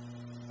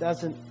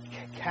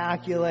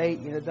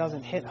calculate,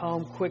 doesn't hit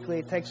home quickly.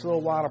 It takes a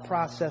little while to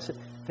process it.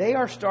 they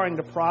are starting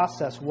to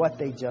process what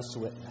they just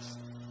witnessed.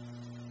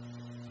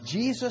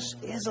 Jesus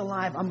is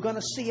alive. I'm going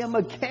to see Him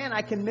again.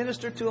 I can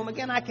minister to Him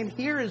again. I can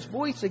hear His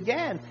voice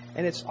again.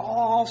 And it's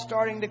all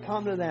starting to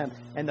come to them.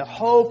 And the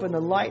hope and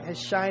the light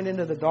has shined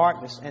into the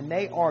darkness. And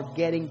they are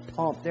getting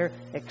pumped. They're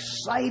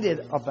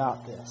excited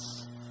about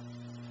this.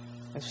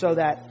 And so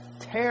that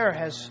terror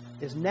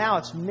is now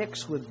it's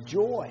mixed with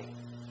joy.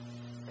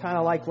 Kind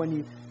of like when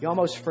you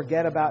almost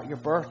forget about your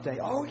birthday.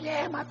 Oh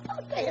yeah, my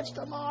birthday is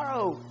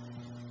tomorrow.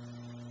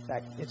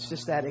 It's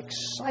just that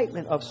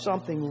excitement of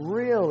something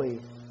really,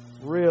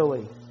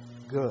 really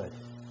good.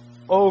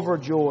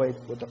 Overjoyed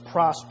with the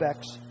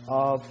prospects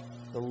of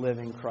the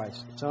living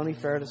Christ. It's only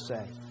fair to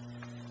say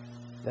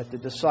that the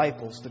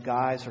disciples, the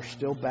guys, are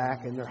still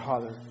back in their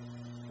huddle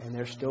and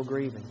they're still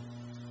grieving.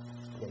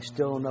 They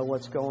still don't know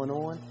what's going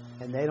on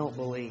and they don't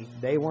believe.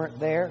 They weren't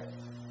there.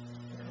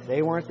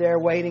 They weren't there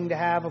waiting to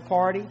have a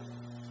party,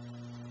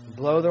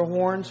 blow their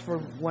horns for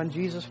when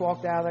Jesus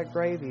walked out of that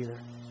grave either.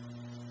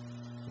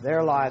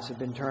 Their lives have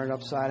been turned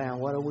upside down.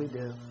 What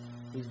do?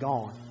 He's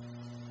gone.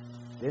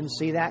 Didn't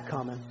see that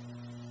coming.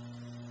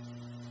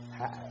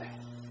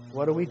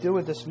 What do we do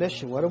with this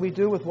mission? What do we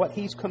do with what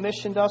He's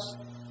commissioned us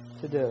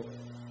to do?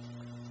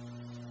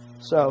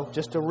 So,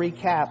 just to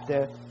recap,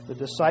 the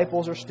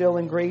disciples are still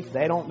in grief.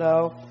 They don't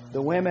know.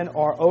 The women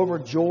are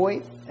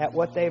overjoyed at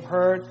what they've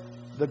heard.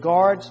 The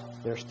guards,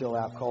 they're still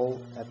out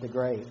cold at the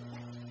grave.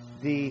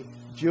 The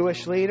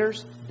Jewish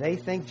leaders, they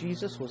think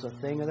Jesus was a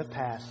thing of the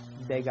past.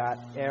 They got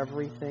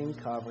everything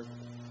covered.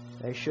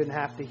 They shouldn't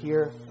have to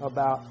hear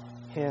about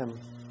Him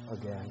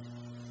again.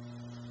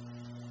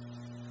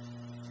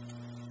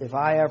 If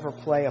I ever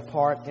play a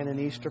part in an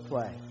Easter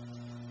play,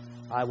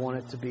 I want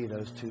it to be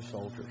those two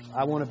soldiers.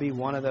 I want to be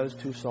one of those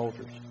two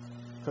soldiers.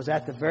 Because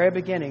at the very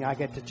beginning, I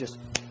get to just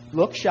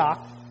look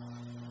shocked,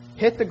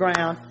 hit the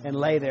ground, and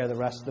lay there the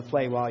rest of the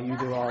play while you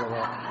do all the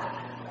work.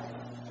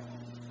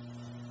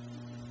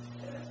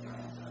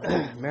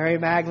 Mary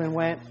Magdalene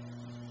went.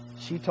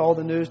 She told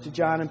the news to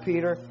John and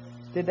Peter.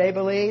 Did they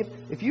believe?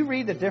 If you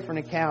read the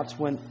different accounts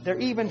when they're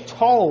even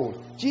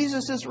told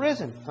Jesus is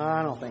risen.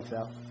 I don't think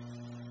so.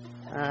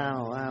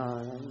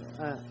 I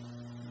don't.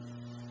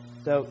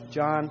 So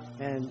John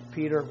and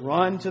Peter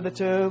run to the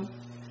tomb.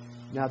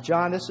 Now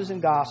John, this is in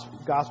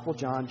Gospel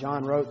John.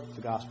 John wrote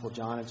the Gospel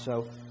John, and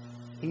so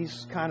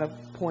he's kind of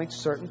points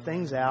certain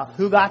things out.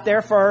 Who got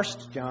there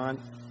first? John.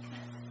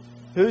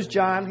 Who's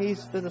John?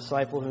 He's the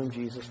disciple whom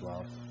Jesus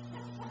loved.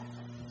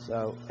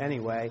 So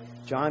anyway,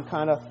 John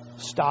kind of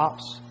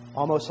stops,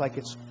 almost like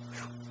it's,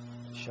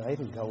 should I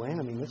even go in?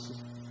 I mean, this is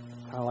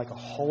kind of like a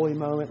holy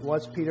moment.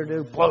 What's Peter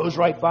do? Blows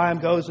right by him,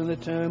 goes in the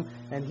tomb,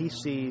 and he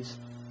sees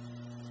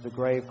the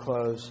grave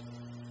close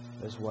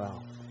as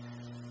well.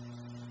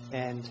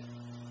 And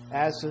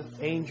as the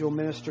angel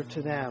ministered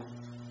to them,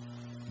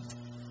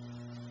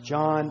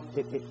 John,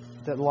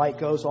 the light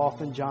goes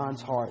off in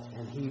John's heart,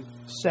 and he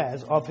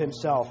says of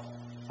himself,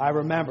 I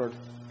remembered,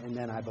 and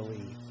then I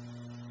believed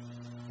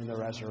in the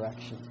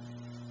resurrection.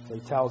 So he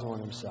tells on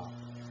himself.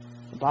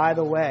 By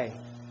the way,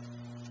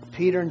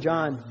 Peter and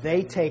John,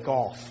 they take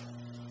off.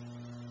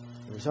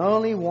 There's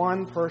only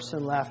one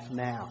person left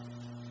now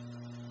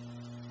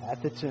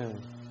at the tomb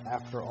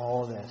after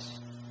all this,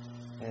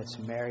 and it's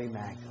Mary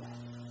Magdalene.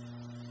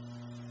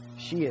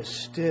 She is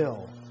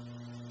still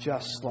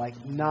just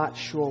like not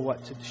sure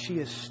what to do. She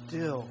is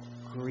still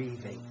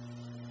grieving.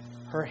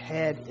 Her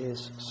head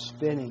is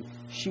spinning.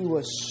 She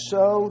was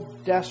so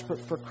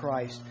desperate for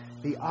Christ.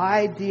 The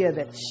idea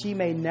that she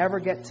may never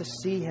get to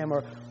see Him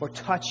or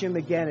touch Him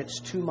again, it's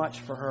too much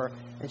for her.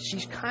 And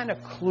she's kind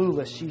of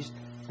clueless.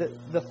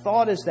 The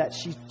thought is that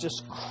she's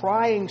just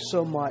crying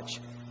so much,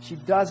 she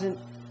doesn't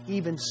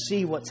even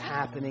see what's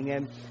happening.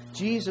 And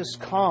Jesus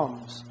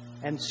comes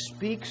and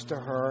speaks to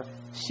her.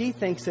 She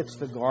thinks it's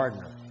the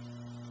gardener.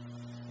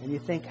 And you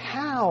think,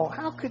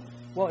 how could...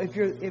 Well, if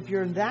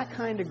you're in that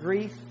kind of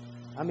grief,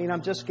 I mean,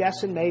 I'm just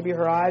guessing maybe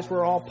her eyes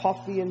were all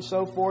puffy and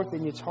so forth,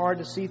 and it's hard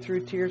to see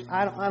through tears.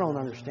 I don't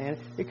understand it.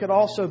 It could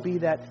also be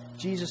that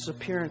Jesus'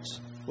 appearance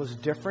was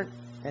different,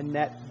 and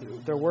that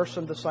there were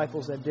some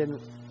disciples that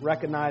didn't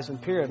recognize Him,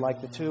 period,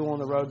 like the two on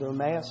the road to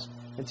Emmaus,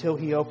 until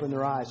He opened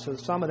their eyes. So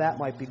some of that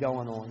might be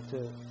going on,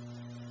 too.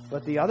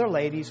 But the other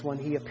ladies, when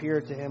He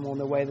appeared to him on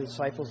the way to the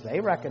disciples,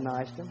 they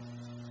recognized Him.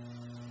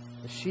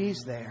 But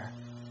she's there.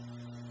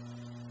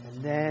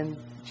 And then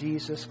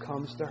Jesus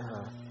comes to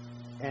her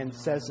and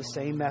says the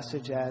same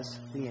message as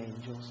the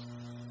angels.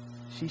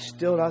 She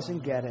still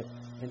doesn't get it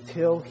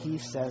until He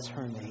says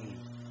her name,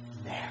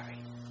 Mary.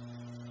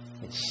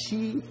 And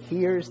she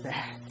hears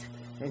that.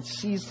 And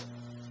she's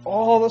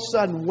all of a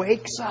sudden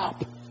wakes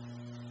up.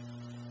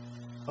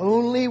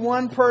 Only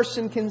one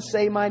person can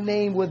say my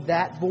name with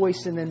that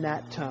voice and in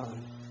that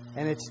tone.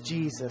 And it's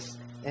Jesus.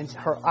 And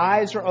her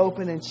eyes are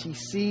open and she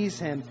sees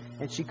Him.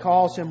 And she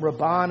calls Him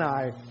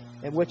Rabboni,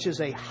 which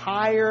is a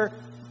higher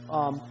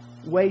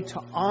way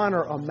to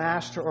honor a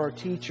master or a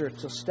teacher.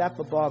 It's a step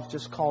above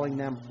just calling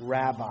them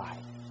rabbi.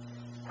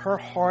 Her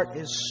heart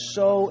is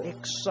so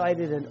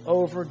excited and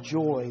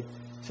overjoyed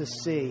to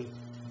see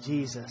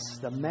Jesus,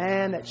 the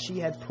man that she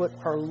had put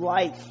her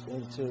life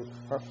into,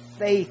 her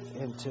faith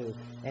into.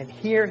 And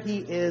here he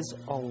is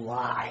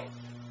alive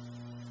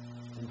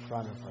in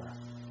front of her.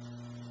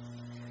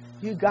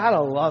 You got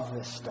to love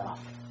this stuff.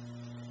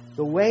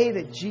 The way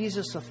that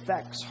Jesus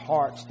affects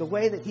hearts, the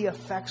way that he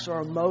affects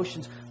our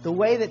emotions, the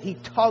way that he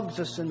tugs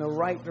us in the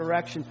right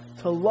direction,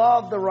 to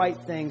love the right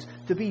things,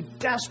 to be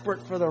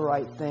desperate for the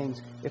right things.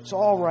 It's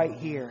all right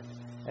here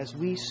as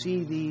we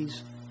see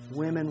these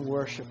women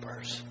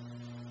worshipers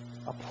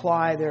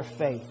apply their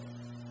faith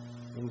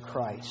in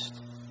Christ.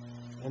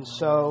 And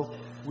so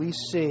we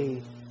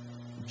see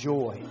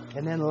joy.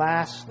 And then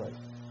lastly,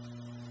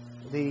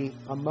 the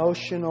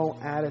emotional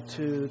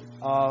attitude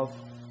of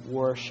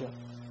worship.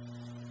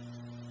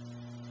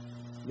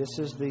 This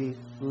is the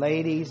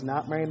ladies,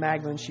 not Mary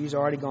Magdalene, she's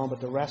already gone, but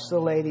the rest of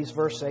the ladies,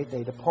 verse 8,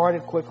 they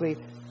departed quickly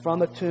from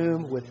the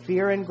tomb with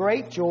fear and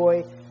great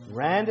joy,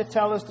 ran to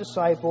tell his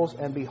disciples,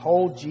 and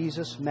behold,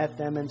 Jesus met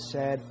them and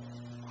said,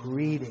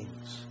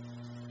 greetings.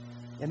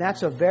 And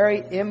that's a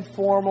very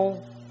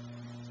informal,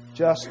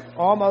 just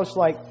almost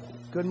like,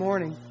 good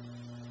morning,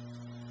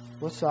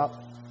 what's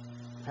up,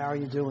 how are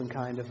you doing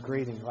kind of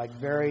greeting, like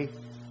very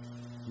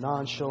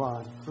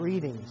nonchalant,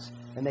 greetings.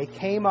 And they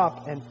came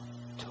up and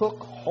took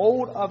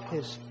hold of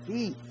his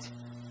feet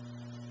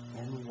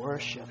and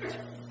worshipped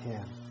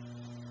him.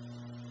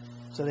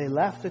 So they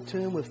left the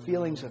tomb with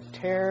feelings of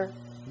terror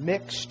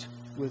mixed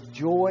with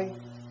joy.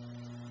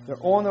 They're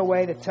on their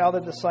way to tell the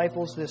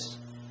disciples this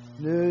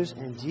news,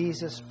 and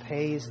Jesus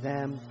pays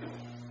them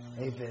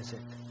a visit.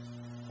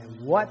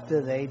 And what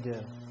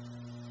do?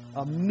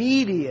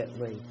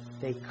 Immediately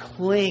they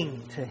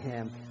cling to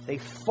him. They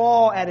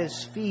fall at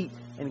his feet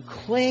and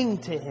cling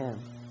to him.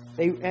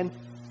 And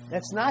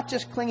that's not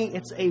just clinging,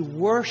 it's a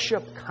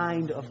worship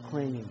kind of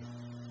clinging.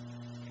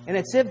 And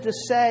it's if to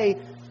say,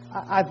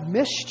 I've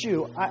missed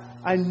you.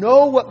 I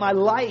know what my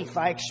life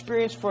I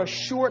experienced for a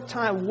short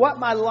time, what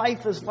my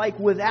life is like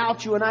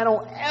without you, and I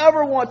don't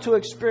ever want to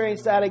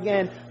experience that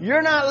again.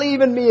 You're not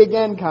leaving me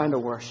again kind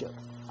of worship.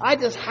 I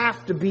just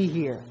have to be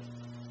here.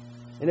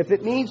 And if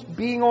it means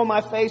being on my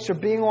face or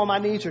being on my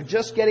knees or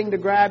just getting to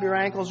grab your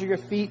ankles or your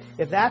feet,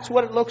 if that's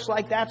what it looks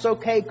like, that's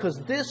okay, because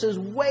this is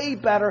way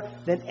better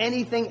than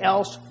anything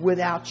else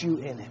without you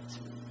in it.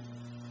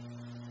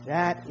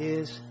 That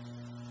is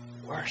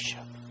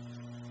worship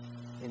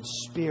in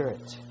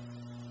spirit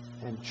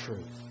and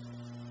truth.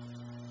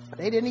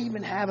 They didn't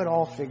even have it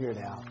all figured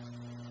out.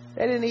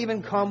 They didn't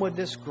even come with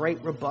this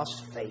great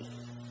robust faith.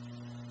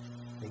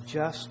 They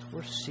just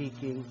were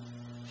seeking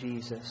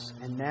Jesus.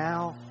 And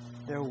now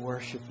they're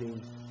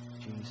worshiping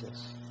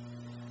Jesus.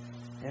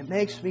 And it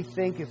makes me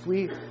think if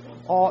we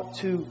ought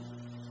to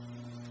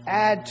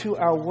add to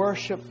our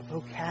worship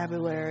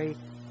vocabulary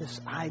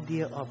this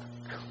idea of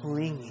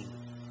clinging.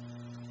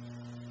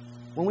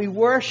 When we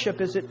worship,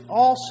 is it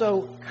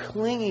also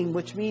clinging,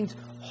 which means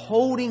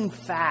holding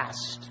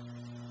fast?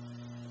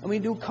 And we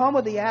do come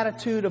with the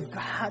attitude of,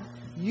 God,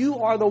 you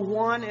are the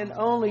one and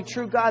only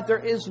true God. There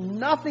is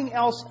nothing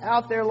else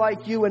out there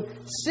like you. And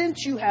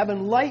since you have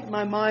enlightened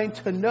my mind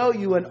to know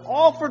you and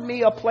offered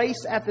me a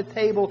place at the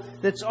table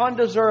that's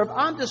undeserved,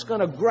 I'm just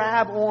going to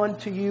grab on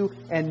to you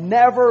and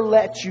never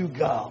let you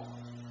go.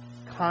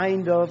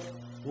 Kind of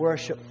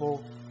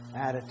worshipful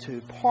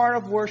attitude. Part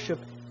of worship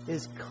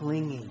is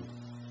clinging.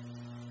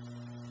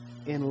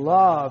 In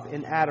love,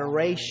 in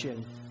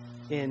adoration,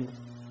 in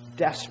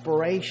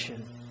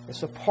desperation.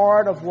 It's a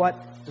part of what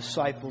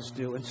disciples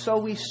do. And so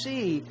we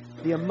see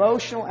the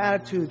emotional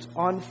attitudes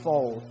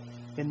unfold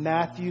in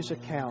Matthew's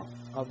account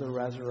of the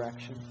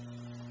resurrection.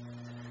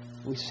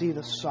 We see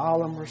the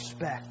solemn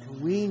respect.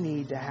 We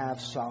need to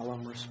have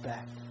solemn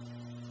respect.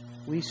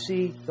 We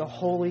see the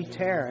holy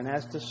terror. And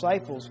as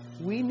disciples,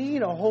 we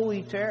need a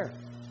holy terror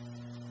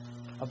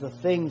of the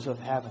things of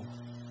heaven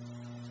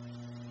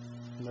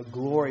and the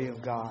glory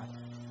of God.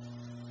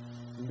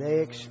 And they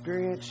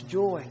experience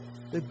joy.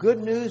 The good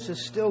news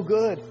is still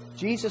good.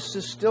 Jesus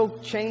is still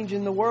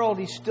changing the world.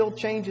 He's still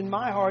changing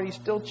my heart. He's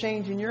still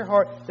changing your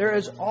heart. There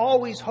is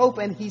always hope,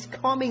 and He's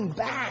coming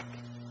back.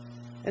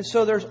 And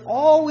so there's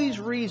always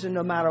reason,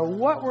 no matter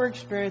what we're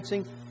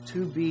experiencing,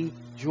 to be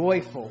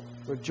joyful.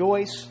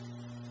 Rejoice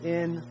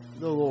in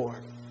the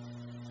Lord.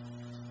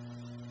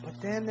 But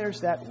then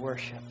there's that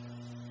worship.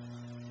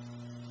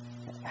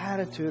 That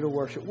attitude of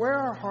worship. Where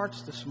are our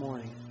hearts this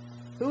morning?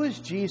 Who is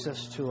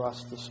Jesus to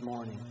us this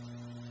morning?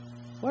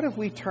 What have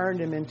we turned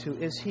Him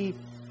into? Is He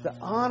the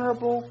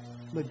honorable,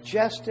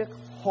 majestic,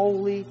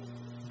 holy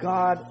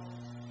God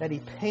that He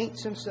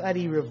paints Himself, that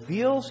He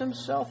reveals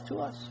Himself to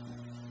us?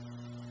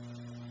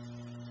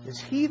 Is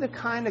He the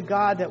kind of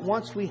God that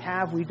once we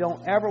have, we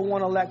don't ever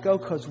want to let go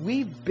because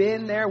we've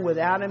been there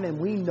without Him and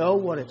we know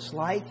what it's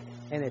like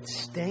and it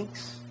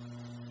stinks?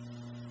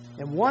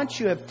 And once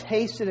you have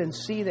tasted and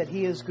see that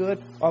He is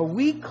good, are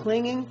we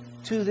clinging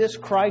to this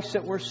Christ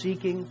that we're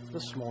seeking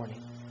this morning?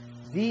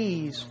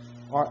 These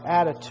are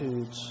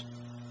attitudes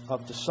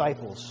of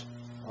disciples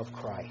of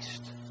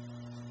Christ.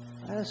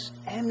 Let us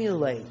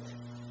emulate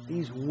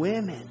these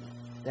women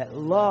that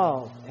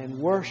love and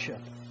worship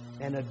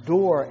and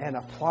adore and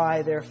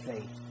apply their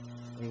faith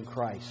in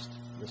Christ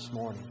this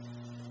morning.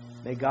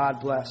 May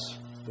God bless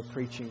the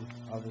preaching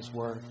of His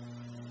Word.